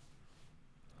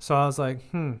 So I was like,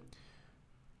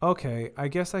 okay, I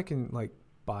guess I can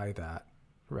buy that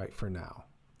right for now.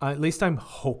 At least I'm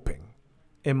hoping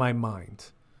in my mind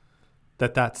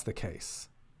that that's the case,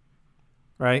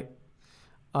 right?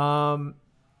 So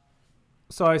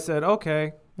I said,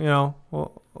 okay,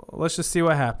 well, let's just see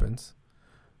what happens.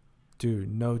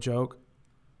 Dude, no joke.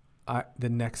 The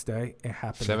next day, it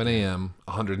happened. 7 a.m.,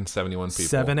 171 people.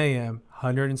 7 a.m.,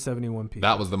 171 people.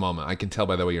 That was the moment. I can tell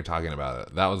by the way you're talking about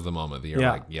it. That was the moment that you're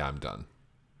I'm done.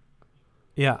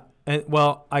 Yeah. And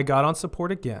I got on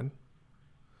support again,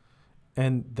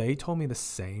 and they told me the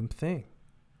same thing.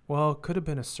 Well, it could have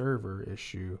been a server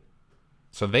issue.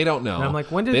 So they don't know. And I'm like,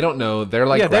 they don't know. They're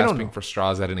grasping for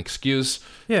straws at an excuse.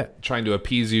 Yeah. Trying to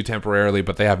appease you temporarily,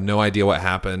 but they have no idea what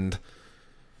happened.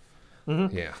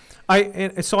 Mm-hmm. Yeah.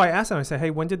 So I asked them, I said,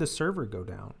 hey, when did the server go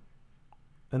down?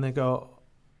 And they go,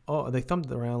 they thumbed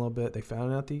it around a little bit. They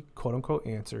found out the quote unquote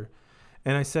answer.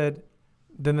 And I said,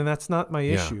 then that's not my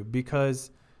issue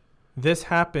because this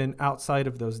happened outside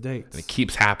of those dates. And it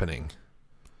keeps happening.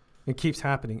 It keeps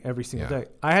happening every single day.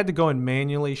 I had to go and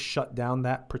manually shut down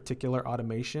that particular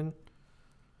automation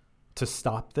to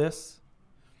stop this.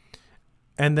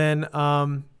 And then,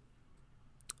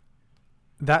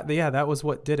 that was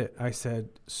what did it. I said,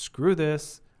 screw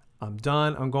this. I'm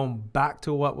done. I'm going back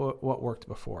to what worked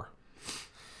before.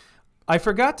 I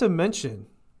forgot to mention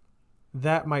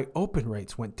that my open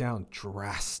rates went down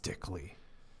drastically.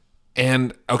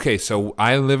 And okay, so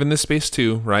I live in this space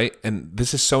too, right? And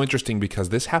this is so interesting because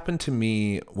this happened to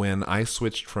me when I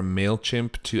switched from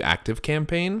MailChimp to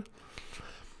ActiveCampaign.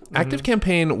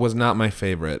 ActiveCampaign was not my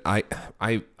favorite.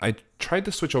 I tried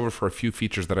to switch over for a few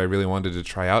features that I really wanted to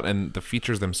try out, and the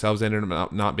features themselves ended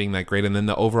up not being that great. And then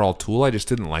the overall tool, I just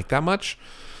didn't like that much.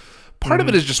 Part of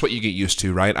it is just what you get used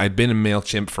to, right? I'd been in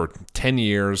MailChimp for 10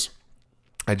 years.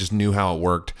 I just knew how it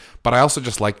worked. But I also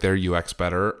just liked their UX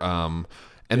better.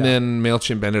 Then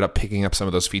MailChimp ended up picking up some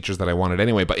of those features that I wanted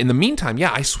anyway. But in the meantime,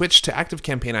 I switched to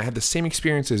ActiveCampaign. I had the same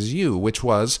experience as you, which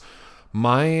was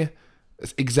my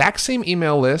exact same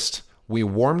email list. We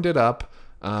warmed it up,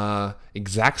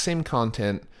 exact same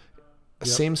content,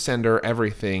 same sender,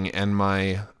 everything, and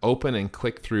my open and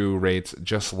click-through rates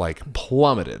just like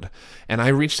plummeted. And I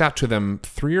reached out to them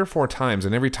 3 or 4 times,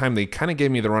 and every time they kind of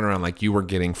gave me the runaround like you were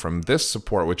getting from this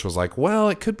support, which was like, well,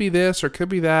 it could be this or it could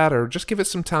be that, or just give it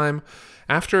some time.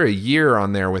 After a year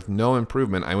on there with no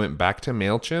improvement, I went back to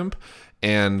MailChimp,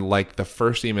 and like the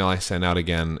first email I sent out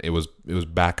again, it was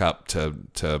back up to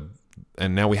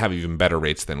and now we have even better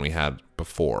rates than we had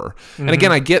before. And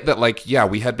again, I get that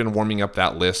we had been warming up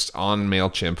that list on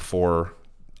MailChimp for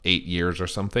 8 years or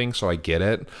something, so I get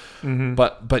it.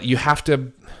 But you have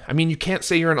to, you can't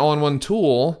say you're an all-in-one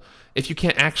tool if you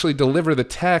can't actually deliver the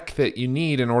tech that you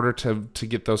need in order to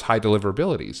get those high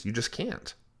deliverabilities. You just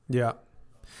can't. Yeah.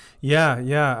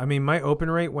 My open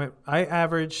rate I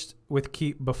averaged with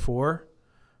Keep before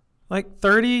like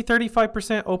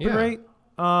 30-35% open rate.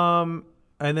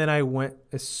 And then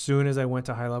as soon as I went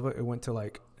to HighLevel, it went to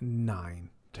like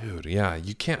 9. Dude, yeah,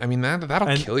 you can't.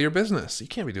 That'll kill your business. You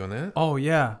can't be doing that. Oh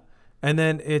yeah, and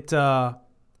then as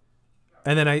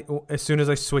soon as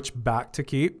I switched back to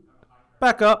Keep,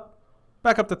 back up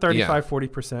to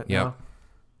 35-40% now.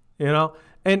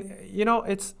 And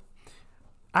it's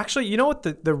actually, what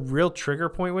the real trigger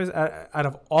point was out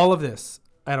of all of this.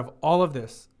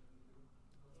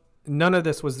 None of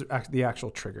this was the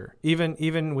actual trigger.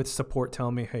 Even with support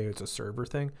telling me, hey, it's a server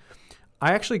thing.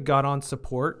 I actually got on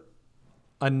support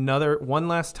one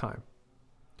last time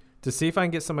to see if I can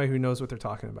get somebody who knows what they're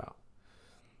talking about.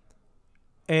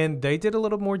 And they did a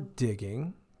little more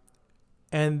digging.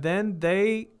 And then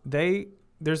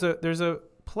there's a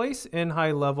place in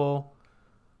HighLevel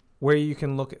where you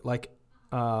can look at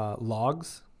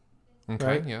logs. Okay,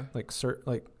 right? yeah.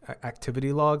 Like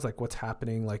activity logs, like what's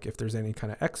happening, like if there's any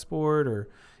kind of export or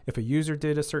if a user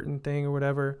did a certain thing or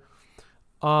whatever.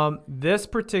 This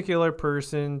particular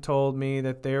person told me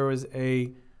that there was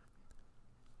a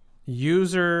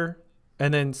user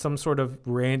and then some sort of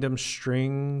random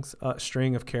string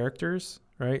of characters,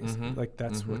 right? Like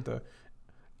that's what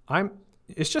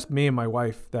it's just me and my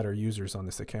wife that are users on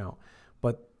this account.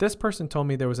 But this person told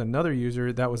me there was another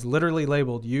user that was literally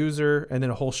labeled user and then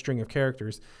a whole string of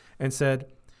characters and said,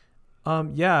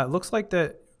 it looks like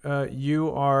that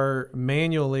you are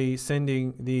manually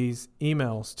sending these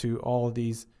emails to all of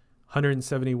these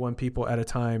 171 people at a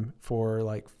time for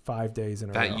like 5 days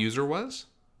in a row. That user was?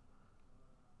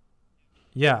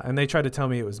 Yeah, and they tried to tell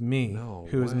me it was me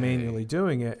who was manually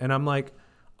doing it. And I'm like,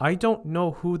 I don't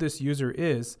know who this user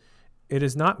is. It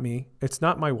is not me. It's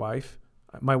not my wife.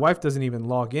 My wife doesn't even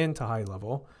log into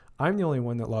HighLevel. I'm the only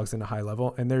one that logs into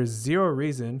HighLevel, and there's zero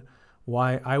reason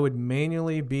why I would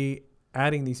manually be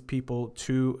adding these people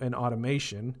to an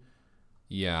automation.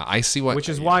 Yeah, I see what. Which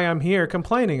is why I'm here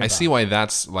complaining about. I see why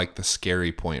that's like the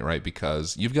scary point, right?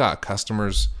 Because you've got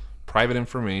customers' private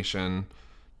information,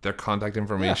 their contact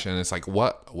information. It's like,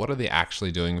 what are they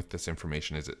actually doing with this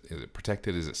information? Is it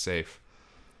protected? Is it safe?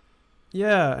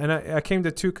 Yeah, and I came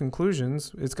to 2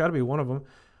 conclusions. It's got to be one of them.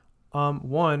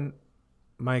 One,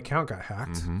 my account got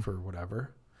hacked for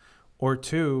whatever. Or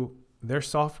 2, their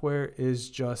software is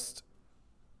just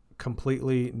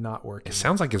completely not working. It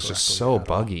sounds like it's just so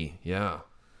buggy. Yeah.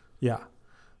 Yeah.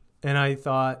 And I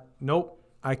thought, nope,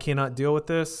 I cannot deal with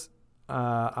this.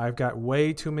 I've got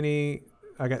way too many.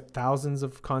 I got thousands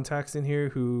of contacts in here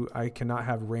who I cannot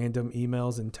have random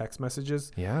emails and text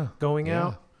messages going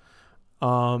out.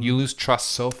 You lose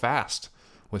trust so fast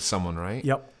with someone, right?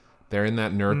 Yep. They're in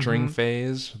that nurturing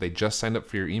phase. They just signed up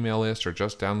for your email list or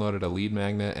just downloaded a lead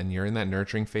magnet, and you're in that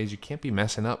nurturing phase. You can't be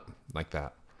messing up like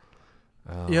that.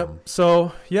 Yep.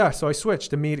 So I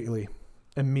switched immediately.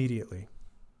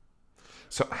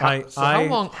 So how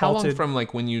long from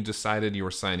like when you decided you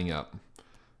were signing up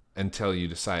until you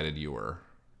decided you were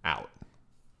out?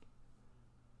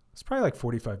 It's probably like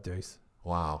 45 days.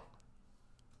 Wow.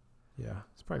 Yeah,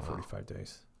 it's probably 45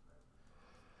 days.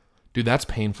 Dude, that's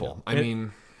painful. Yeah.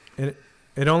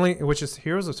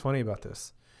 Here's what's funny about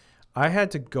this. I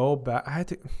had to go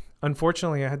back.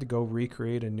 Unfortunately, I had to go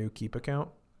recreate a new Keep account.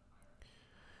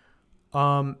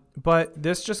 But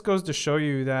this just goes to show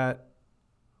you that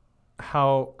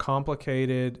how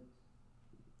complicated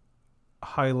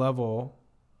HighLevel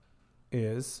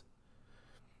is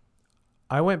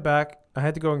I went back. I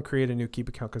had to go and create a new Keep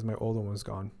account because my old one was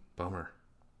gone. Bummer.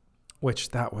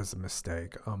 Which that was a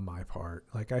mistake on my part.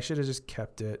 Like I should have just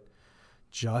kept it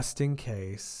just in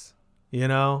case, you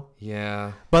know?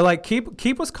 Yeah. But like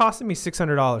Keep was costing me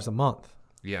 $600 a month,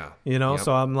 Yeah. you know? Yep.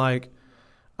 So I'm like,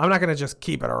 I'm not going to just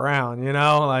keep it around, you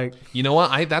know? Like, You know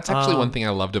what? That's actually one thing I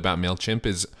loved about MailChimp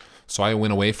is, so I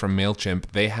went away from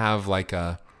MailChimp. They have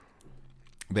a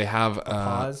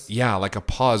pause? Yeah, like a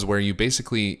pause where you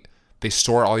basically, they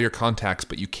store all your contacts,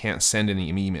 but you can't send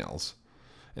any emails.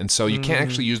 And so you can't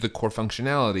actually use the core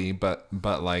functionality, but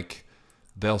like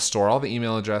they'll store all the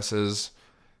email addresses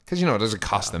because, you know, it doesn't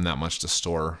cost them that much to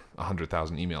store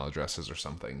 100,000 email addresses or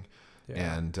something.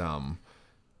 Yeah. And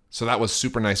so that was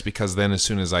super nice because then as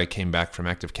soon as I came back from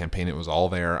ActiveCampaign, it was all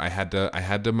there. I had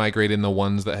to migrate in the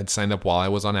ones that had signed up while I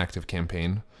was on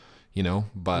ActiveCampaign, you know,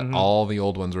 but all the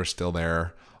old ones were still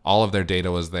there. All of their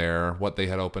data was there, what they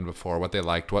had opened before, what they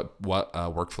liked, what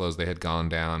workflows they had gone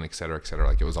down, et cetera, et cetera.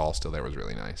 Like it was all still there. It was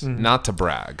really nice. Not to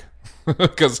brag,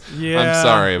 because I'm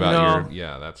sorry about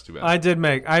that's too bad.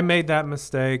 I made that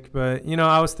mistake, but you know,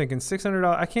 I was thinking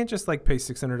 $600. I can't just like pay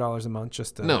 $600 a month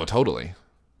just to. No, totally.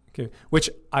 Okay.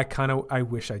 Which I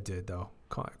wish I did though.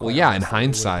 Well, yeah, in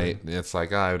hindsight, it's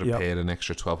like I would have Yep. paid an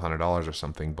extra $1,200 or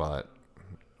something, but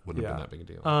wouldn't have been that big a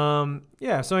deal.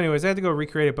 So anyways, I had to go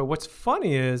recreate it. But what's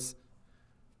funny is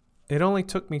it only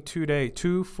took me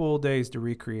 2 full days to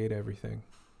recreate everything.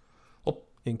 Well,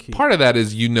 in Keep. part of that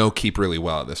is Keep really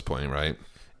well at this point, right?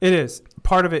 It is.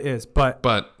 Part of it is, but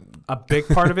But a big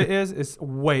part of it is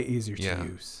way easier to Yeah.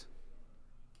 use.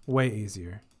 Way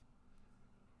easier.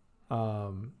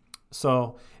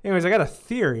 So anyways, I got a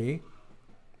theory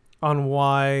on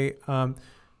why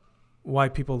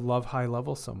people love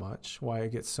GoHighLevel so much, why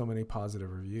it gets so many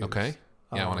positive reviews. okay.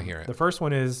 Yeah, I want to hear it. The first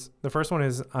one is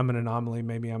I'm an anomaly.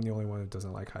 Maybe I'm the only one that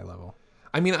doesn't like GoHighLevel.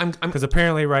 I mean, I'm Because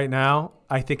apparently right now,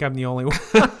 I think I'm the only one.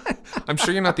 I'm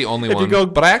sure you're not the only If you one. go-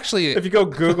 but I actually If you go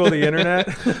Google the internet.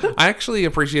 I actually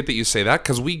appreciate that you say that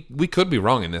because we could be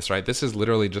wrong in this, right? This is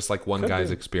literally just like one guy's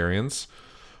be. experience.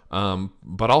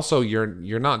 But also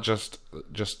you're not just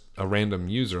a random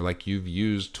user. Like you've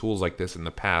used tools like this in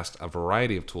the past, a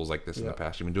variety of tools like this in the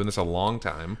past. You've been doing this a long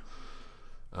time.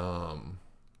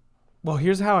 Well,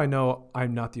 here's how I know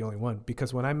I'm not the only one.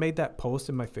 Because when I made that post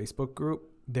in my Facebook group,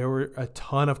 there were a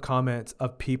ton of comments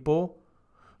of people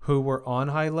who were on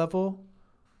GoHighLevel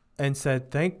and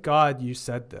said, "Thank God you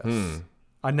said this."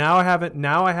 Now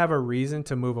I have a reason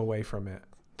to move away from it.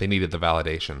 They needed the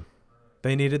validation.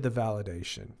 They needed the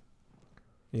validation.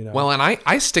 You know. Well, and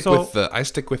I stick with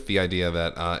the idea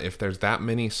that if there's that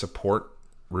many support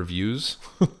reviews,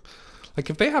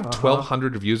 like if they have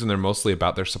 1,200 reviews and they're mostly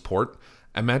about their support,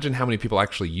 imagine how many people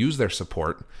actually use their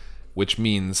support, which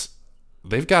means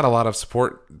they've got a lot of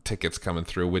support tickets coming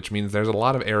through, which means there's a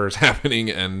lot of errors happening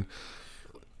and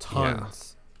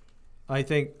tons. I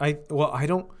don't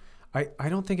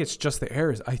think it's just the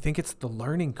errors. I think it's the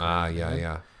learning curve.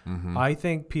 Yeah. Mm-hmm. I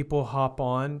think people hop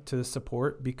on to the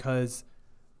support because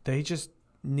they just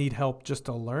need help just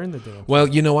to learn the damn thing. Well,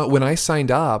 you know what? When I signed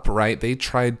up, right, they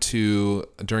tried to,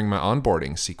 during my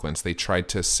onboarding sequence, they tried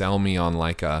to sell me on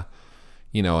like an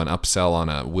upsell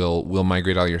on we'll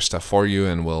migrate all your stuff for you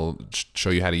and we'll show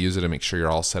you how to use it and make sure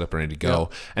you're all set up and ready to go.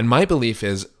 Yeah. And my belief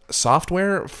is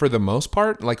software, for the most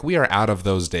part, like we are out of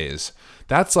those days.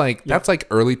 That's like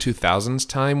early 2000s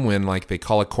time when like they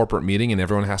call a corporate meeting and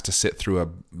everyone has to sit through a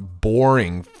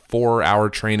boring 4-hour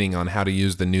training on how to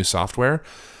use the new software.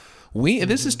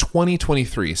 This is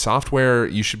 2023. Software,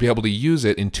 you should be able to use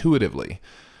it intuitively.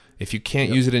 If you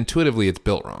can't use it intuitively, it's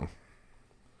built wrong.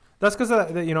 That's because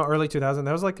early 2000.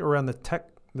 That was like around the tech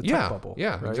bubble.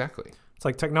 Yeah, right? Exactly. It's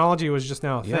like technology was just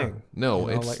now a thing. No,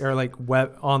 like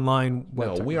web online. Web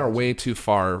no, technology. We are way too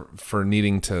far for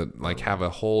needing to like have a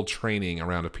whole training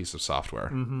around a piece of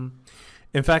software. Mm-hmm.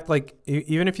 In fact, like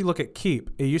even if you look at Keep,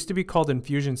 it used to be called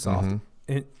Infusionsoft.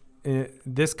 Mm-hmm.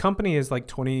 This company is like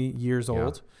 20 years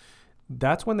old.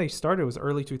 That's when they started. It was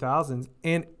early 2000s,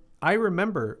 and I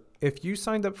remember if you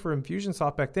signed up for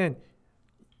Infusionsoft back then,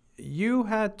 you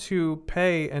had to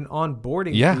pay an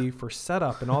onboarding fee for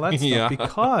setup and all that stuff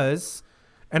because.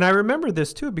 And I remember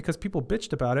this too because people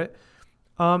bitched about it.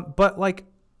 But like,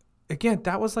 again,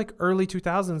 that was like early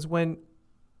 2000s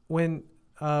when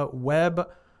web,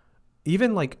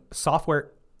 even like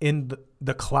software in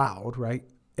the cloud, right,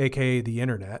 aka the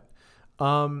internet,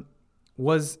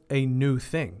 was a new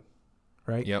thing,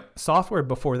 right? Yep. Software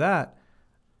before that,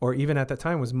 or even at that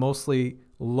time, was mostly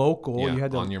local. Yeah, you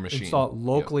had to on your machine. install it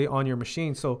locally on your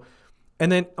machine. So, and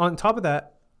then on top of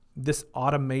that, this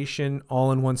automation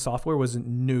all-in-one software was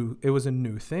new. It was a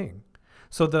new thing.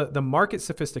 So the market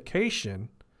sophistication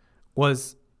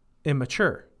was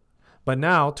immature. But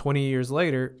now, 20 years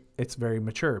later, it's very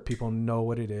mature. People know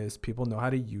what it is. People know how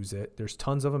to use it. There's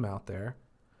tons of them out there.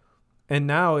 And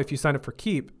now if you sign up for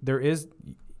Keep,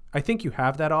 I think you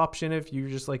have that option if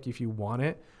you want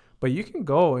it. But you can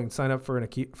go and sign up for a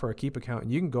Keep account,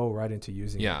 and you can go right into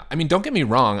using it. Yeah. I mean, don't get me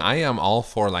wrong. I am all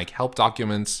for like help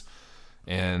documents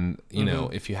and, you know,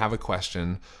 if you have a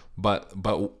question, but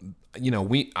you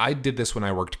know, I did this when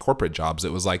I worked corporate jobs.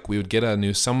 It was like we would get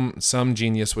some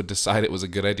genius would decide it was a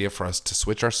good idea for us to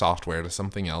switch our software to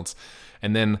something else.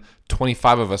 And then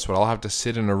 25 of us would all have to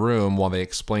sit in a room while they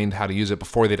explained how to use it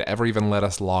before they'd ever even let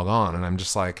us log on. And I'm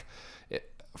just like,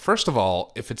 first of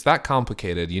all, if it's that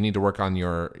complicated, you need to work on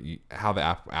how the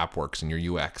app works and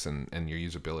your UX and your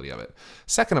usability of it.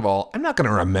 Second of all, I'm not going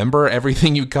to remember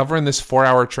everything you cover in this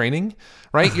 4-hour training,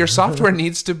 right? Your software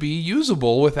needs to be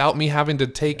usable without me having to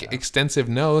take extensive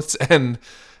notes. And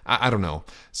I don't know.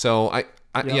 So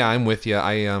I'm with you.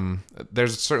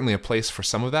 There's certainly a place for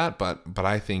some of that, but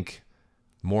I think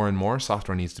more and more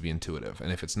software needs to be intuitive.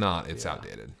 And if it's not, it's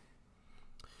outdated.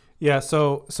 Yeah,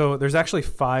 so there's actually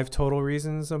 5 total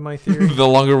reasons of my theory. The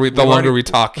longer we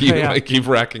talk, I keep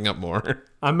racking up more.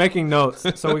 I'm making notes.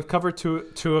 So we've covered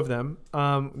two of them.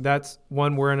 That's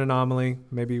one, we're an anomaly.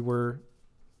 Maybe we're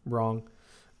wrong.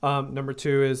 Number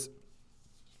 2 is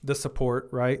the support,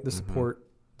 right? The support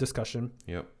discussion.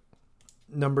 Yep.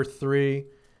 Number 3,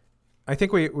 I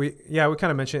think we kind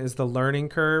of mentioned, is the learning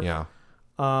curve. Yeah.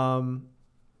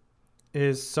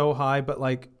 Is so high, but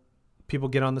like people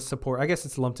get on the support. I guess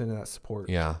it's lumped into that support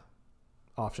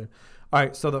option. All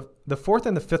right. So the 4th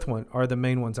and the 5th one are the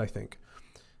main ones, I think.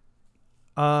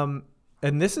 And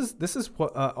this is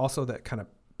what also that kind of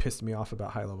pissed me off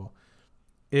about HighLevel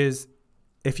is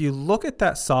if you look at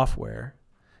that software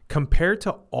compared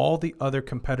to all the other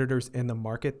competitors in the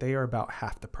market, they are about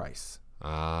half the price.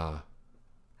 Half.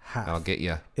 I'll get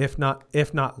you. If not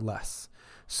less.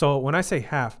 So when I say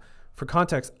half, for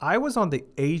context, I was on the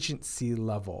agency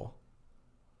level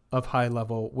of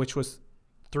HighLevel, which was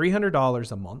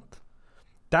 $300 a month.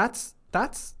 That's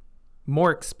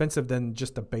more expensive than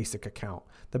just a basic account.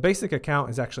 The basic account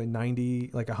is actually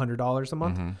 $100 a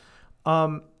month.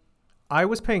 I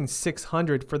was paying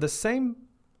 $600 for the same,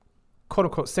 quote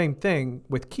unquote, same thing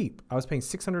with Keep. I was paying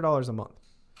 $600 a month.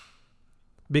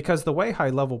 Because the way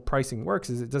HighLevel pricing works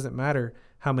is it doesn't matter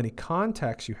how many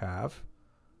contacts you have.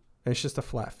 It's just a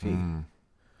flat fee.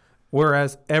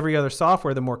 Whereas every other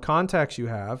software, the more contacts you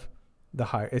have, the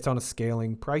higher. It's on a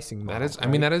scaling pricing model.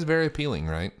 That is very appealing,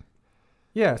 right?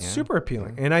 Yeah, super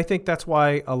appealing. And I think that's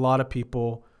why a lot of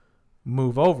people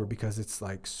move over, because it's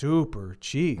like super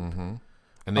cheap. And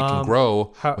they can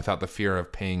grow without the fear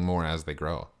of paying more as they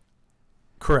grow.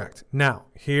 Correct. Now,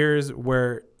 here's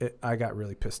where I got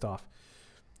really pissed off.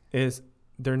 Is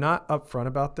they're not upfront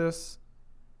about this.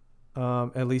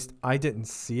 At least I didn't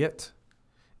see it.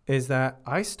 Is that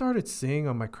I started seeing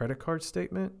on my credit card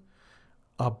statement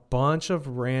a bunch of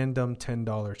random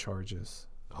 $10 charges.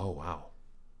 Oh, wow.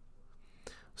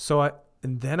 So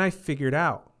then I figured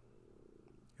out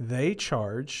they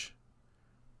charge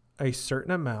a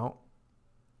certain amount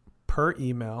per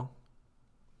email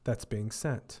that's being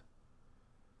sent.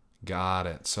 Got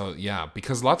it. So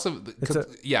because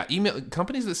email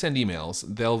companies that send emails,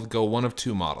 they'll go one of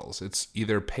 2 models. It's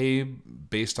either pay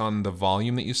based on the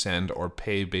volume that you send or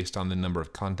pay based on the number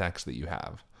of contacts that you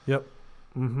have. Yep.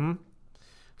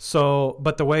 So,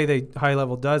 but the way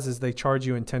HighLevel does is they charge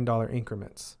you in $10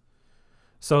 increments.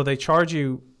 So they charge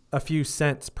you a few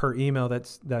cents per email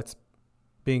that's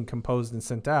being composed and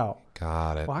sent out.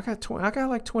 Got it. Well, I got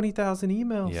like 20,000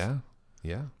 emails.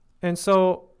 Yeah. And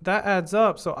so that adds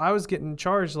up. So I was getting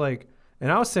charged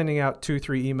and I was sending out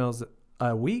 2-3 emails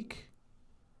a week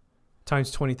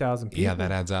times 20,000 people. Yeah,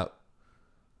 that adds up.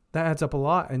 That adds up a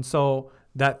lot. And so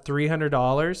that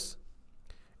 $300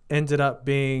 ended up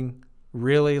being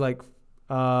really like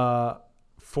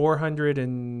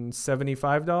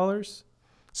 $475.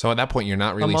 So at that point, you're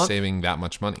not really saving that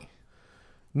much money.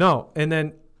 No. And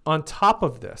then on top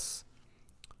of this,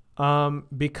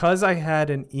 because I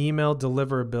had an email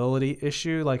deliverability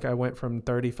issue, like I went from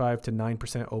 35 to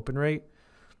 9% open rate,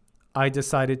 I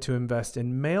decided to invest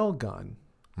in Mailgun,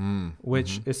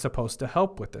 which is supposed to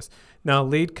help with this. Now,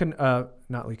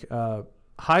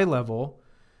 HighLevel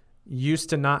used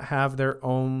to not have their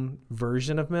own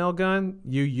version of Mailgun.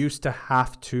 You used to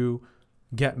have to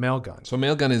get Mailgun. So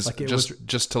Mailgun is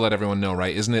just to let everyone know,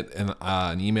 right? Isn't it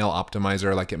an email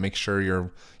optimizer? Like it makes sure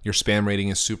your spam rating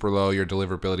is super low, your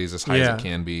deliverability is as high as it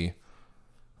can be.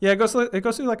 Yeah, it goes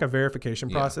through like a verification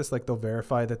process. Like they'll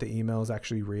verify that the email is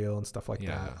actually real and stuff like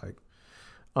that.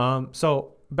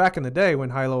 So back in the day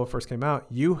when HighLevel first came out,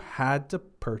 you had to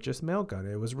purchase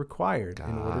Mailgun. It was required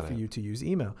in order for you to use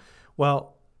email.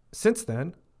 Well, since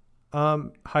then,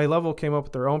 HighLevel came up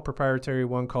with their own proprietary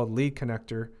one called Lead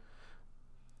Connector.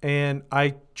 And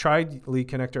I tried Lead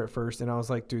Connector at first, and I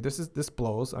was like, dude, this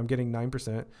blows. I'm getting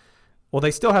 9%. Well, they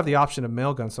still have the option of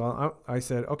Mailgun. So I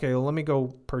said, okay, well, let me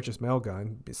go purchase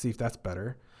Mailgun, see if that's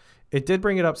better. It did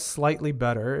bring it up slightly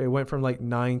better. It went from like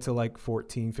 9 to like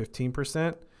 14,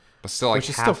 15%. But still like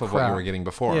half of what you were getting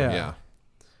before. Yeah.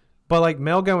 But like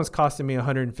Mailgun was costing me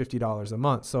 $150 a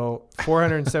month. So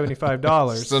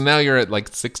 $475. So now you're at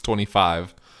like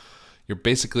 $625. You're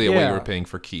basically at what you were paying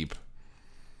for Keep.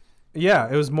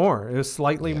 Yeah, it was more. It was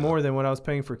slightly more than what I was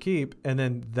paying for Keep. And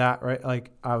then that, right,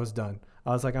 like I was done.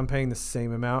 I was like, I'm paying the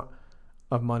same amount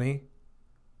of money.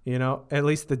 You know, at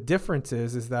least the difference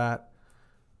is that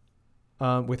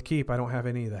with Keep, I don't have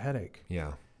any of the headache.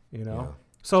 Yeah. You know? Yeah.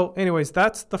 So anyways,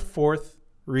 that's the fourth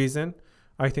reason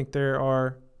I think there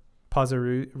are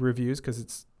positive reviews, because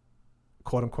it's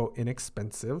quote unquote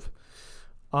inexpensive.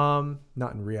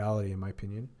 Not in reality, in my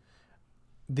opinion.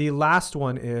 The last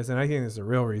one is, and I think this is a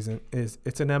real reason, is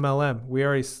it's an MLM. We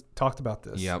already talked about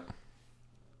this. Yep.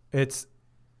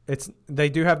 They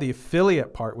do have the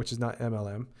affiliate part, which is not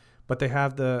MLM, but they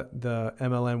have the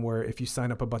MLM where if you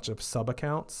sign up a bunch of sub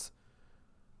accounts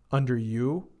under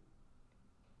you,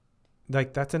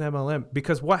 like that's an MLM.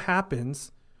 Because what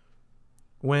happens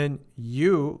when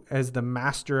you, as the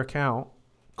master account,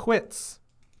 quits?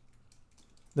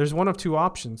 There's one of two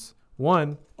options.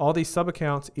 One, all these sub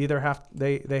accounts either have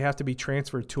to be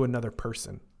transferred to another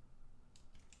person,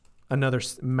 another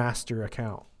master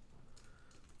account,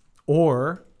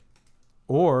 or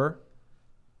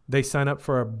they sign up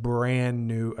for a brand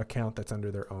new account that's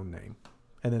under their own name,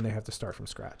 and then they have to start from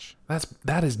scratch.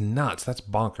 That is nuts. That's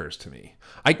bonkers to me.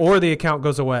 Or the account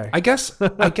goes away. I guess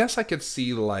I could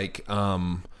see like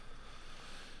like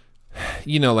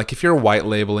if you're white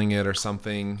labeling it or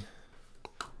something,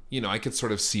 I could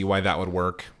sort of see why that would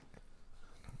work.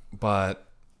 But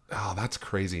that's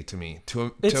crazy to me.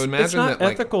 To imagine it's not that,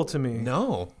 like, ethical to me.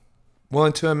 No. Well,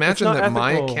 and to imagine that ethical.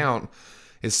 My account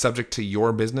is subject to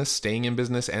your business, staying in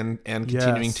business, and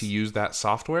continuing to use that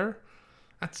software,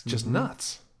 that's just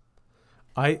nuts.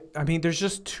 I mean, there's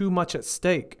just too much at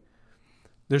stake.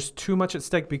 There's too much at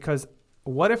stake, because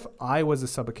what if I was a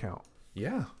sub account?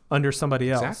 Yeah. Under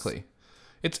somebody else? Exactly.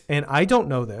 And I don't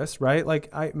know this, right?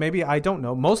 Like maybe I don't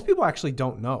know. Most people actually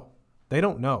don't know. They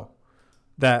don't know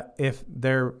that if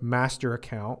their master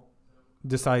account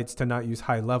decides to not use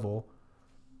HighLevel,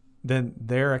 then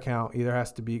their account either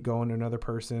has to be going to another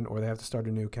person, or they have to start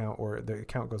a new account, or the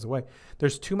account goes away.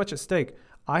 There's too much at stake.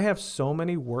 I have so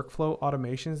many workflow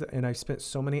automations, and I've spent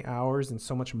so many hours and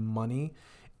so much money,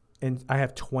 and I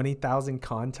have 20,000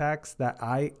 contacts that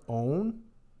I own.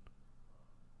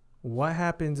 What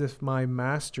happens if my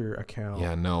master account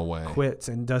quits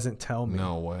and doesn't tell me?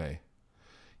 No way.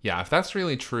 Yeah, if that's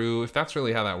really true, if that's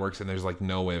really how that works, and there's like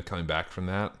no way of coming back from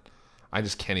that, I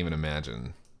just can't even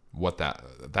imagine what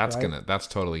that's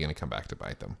totally gonna come back to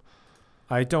bite them.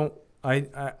 I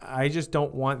just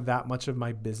don't want that much of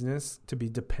my business to be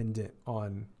dependent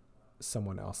on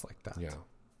someone else like that. Yeah.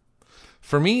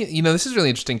 For me, this is really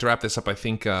interesting to wrap this up. I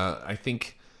think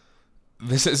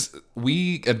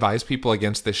we advise people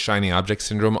against this shiny object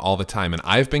syndrome all the time, and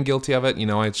I've been guilty of it.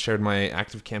 I shared my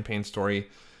active campaign story.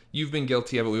 You've been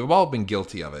guilty of it. We've all been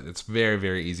guilty of it. It's very,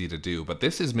 very easy to do, but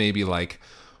this is maybe like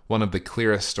one of the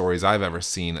clearest stories I've ever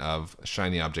seen of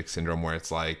shiny object syndrome, where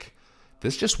it's like,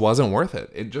 this just wasn't worth it.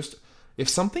 If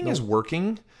something is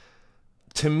working,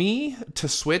 to me, to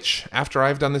switch after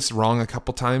I've done this wrong a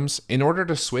couple times, in order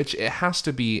to switch, it has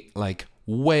to be like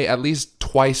at least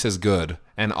twice as good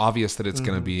and obvious that it's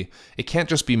going to be. It can't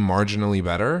just be marginally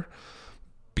better,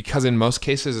 because in most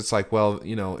cases it's like, well,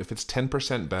 if it's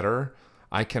 10% better,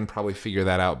 I can probably figure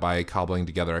that out by cobbling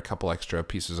together a couple extra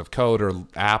pieces of code or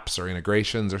apps or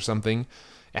integrations or something.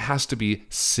 It has to be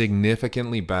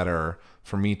significantly better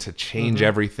for me to change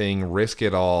everything, risk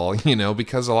it all,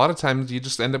 because a lot of times you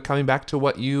just end up coming back to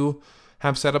what you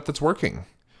have set up that's working.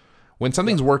 When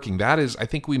something's working, that is, I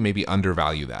think we maybe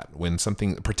undervalue that. When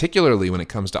something, particularly when it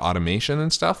comes to automation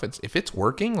and stuff, if it's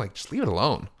working, like, just leave it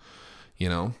alone,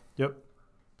 Yep.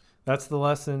 That's the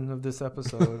lesson of this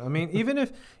episode. I mean, even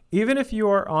if you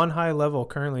are on HighLevel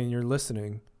currently and you're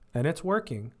listening and it's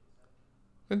working,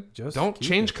 just don't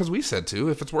change because we said to.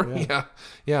 If it's working,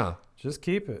 yeah. Just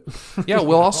keep it. Yeah,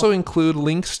 we'll also include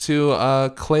links to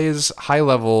Clay's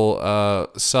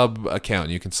HighLevel sub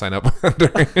account. You can sign up under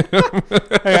him.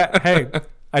 Hey,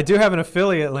 I do have an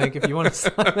affiliate link if you want to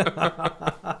sign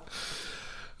up.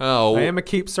 Oh, I am a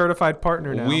Keep certified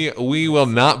partner now. we will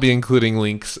not be including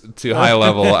links to High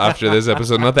Level after this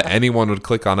episode. Not that anyone would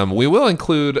click on them. We will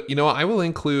include, I will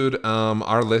include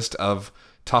our list of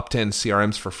top 10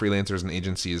 CRMs for freelancers and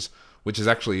agencies, which is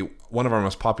actually one of our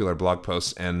most popular blog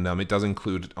posts, and it does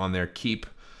include on there Keep.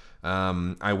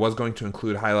 I was going to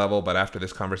include High Level, but after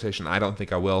this conversation, I don't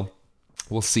think I will.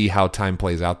 We'll see how time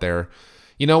plays out there.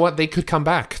 You know what? They could come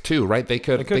back too, right? They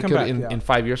could in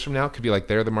 5 years from now, it could be like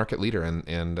they're the market leader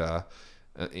and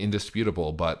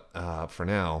indisputable. But for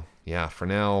now,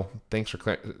 thanks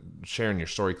for sharing your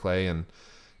story, Clay,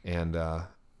 and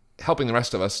helping the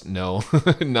rest of us know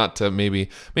not to maybe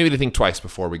to think twice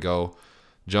before we go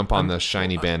jump on the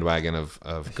shiny bandwagon of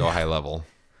GoHighLevel.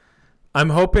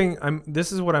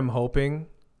 This is what I'm hoping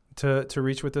to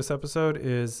reach with this episode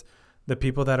is the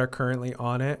people that are currently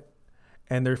on it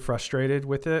and they're frustrated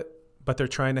with it, but they're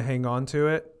trying to hang on to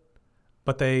it,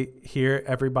 but they hear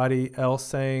everybody else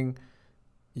saying,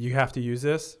 you have to use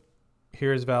this.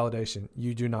 Here's validation.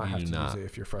 You do not have to use it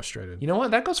if you're frustrated. You know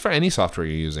what? That goes for any software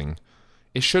you're using.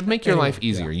 It should make your life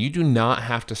easier. Yeah. You do not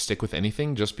have to stick with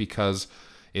anything just because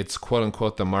it's quote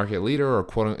unquote the market leader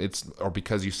or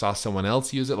because you saw someone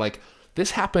else use it. Like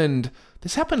this happened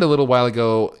a little while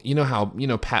ago. You know how,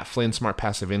 Pat Flynn, Smart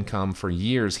Passive Income, for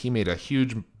years, he made a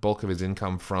huge bulk of his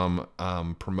income from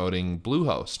promoting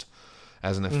Bluehost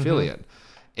as an affiliate.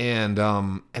 And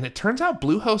it turns out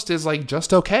Bluehost is like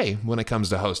just okay when it comes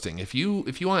to hosting. If you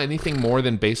want anything more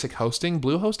than basic hosting,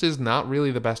 Bluehost is not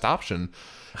really the best option.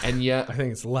 And yet I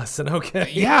think it's less than okay.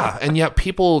 Yeah, and yet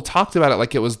people talked about it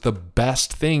like it was the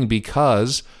best thing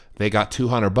because they got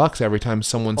 $200 every time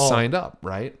someone signed up,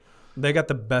 right? They got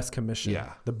the best commission.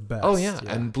 Yeah. The best. Oh, yeah.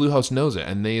 And Bluehost knows it.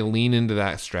 And they lean into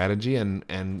that strategy. And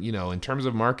in terms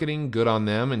of marketing, good on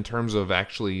them. In terms of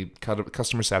actually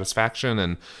customer satisfaction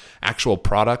and actual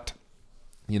product,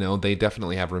 they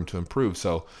definitely have room to improve.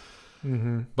 So,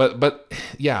 but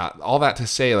yeah, all that to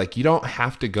say, like, you don't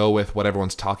have to go with what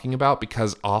everyone's talking about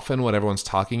because often what everyone's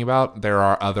talking about, there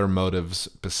are other motives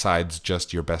besides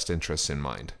just your best interests in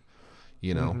mind,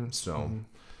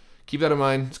 Keep that in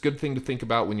mind. It's a good thing to think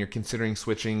about when you're considering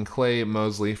switching. Clay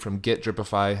Mosley from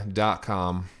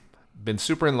GetDripify.com. Been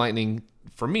super enlightening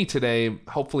for me today.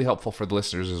 Hopefully helpful for the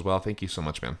listeners as well. Thank you so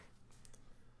much, man.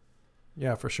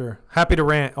 Yeah, for sure. Happy to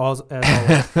rant as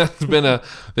always.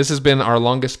 This has been our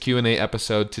longest Q&A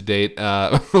episode to date,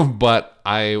 but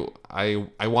I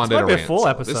wanted a rant. A full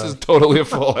episode. This is totally a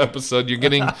full episode. You're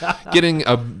getting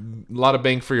a lot of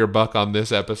bang for your buck on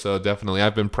this episode, definitely.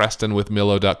 I've been Preston with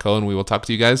Millo.co, and we will talk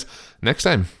to you guys next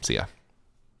time. See ya.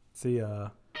 See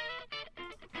ya.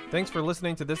 Thanks for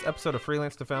listening to this episode of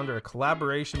Freelance to Founder, a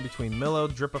collaboration between Millo,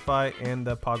 Dripify, and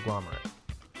the Podglomerate.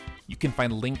 You can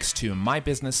find links to my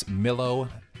business, Millo,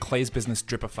 Clay's business,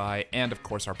 Dripify, and of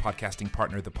course our podcasting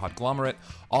partner, the Podglomerate,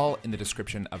 all in the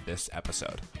description of this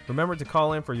episode. Remember to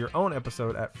call in for your own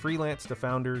episode at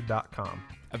freelancetofounder.com.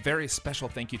 A very special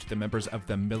thank you to the members of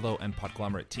the Millo and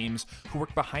Podglomerate teams who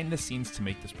work behind the scenes to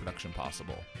make this production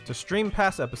possible. To stream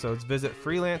past episodes, visit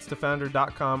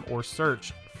freelancetofounder.com or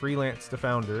search Freelance to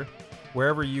Founder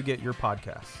wherever you get your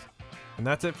podcasts. And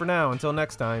that's it for now. Until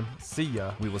next time, see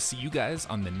ya. We will see you guys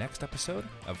on the next episode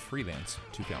of Freelance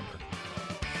to Founder.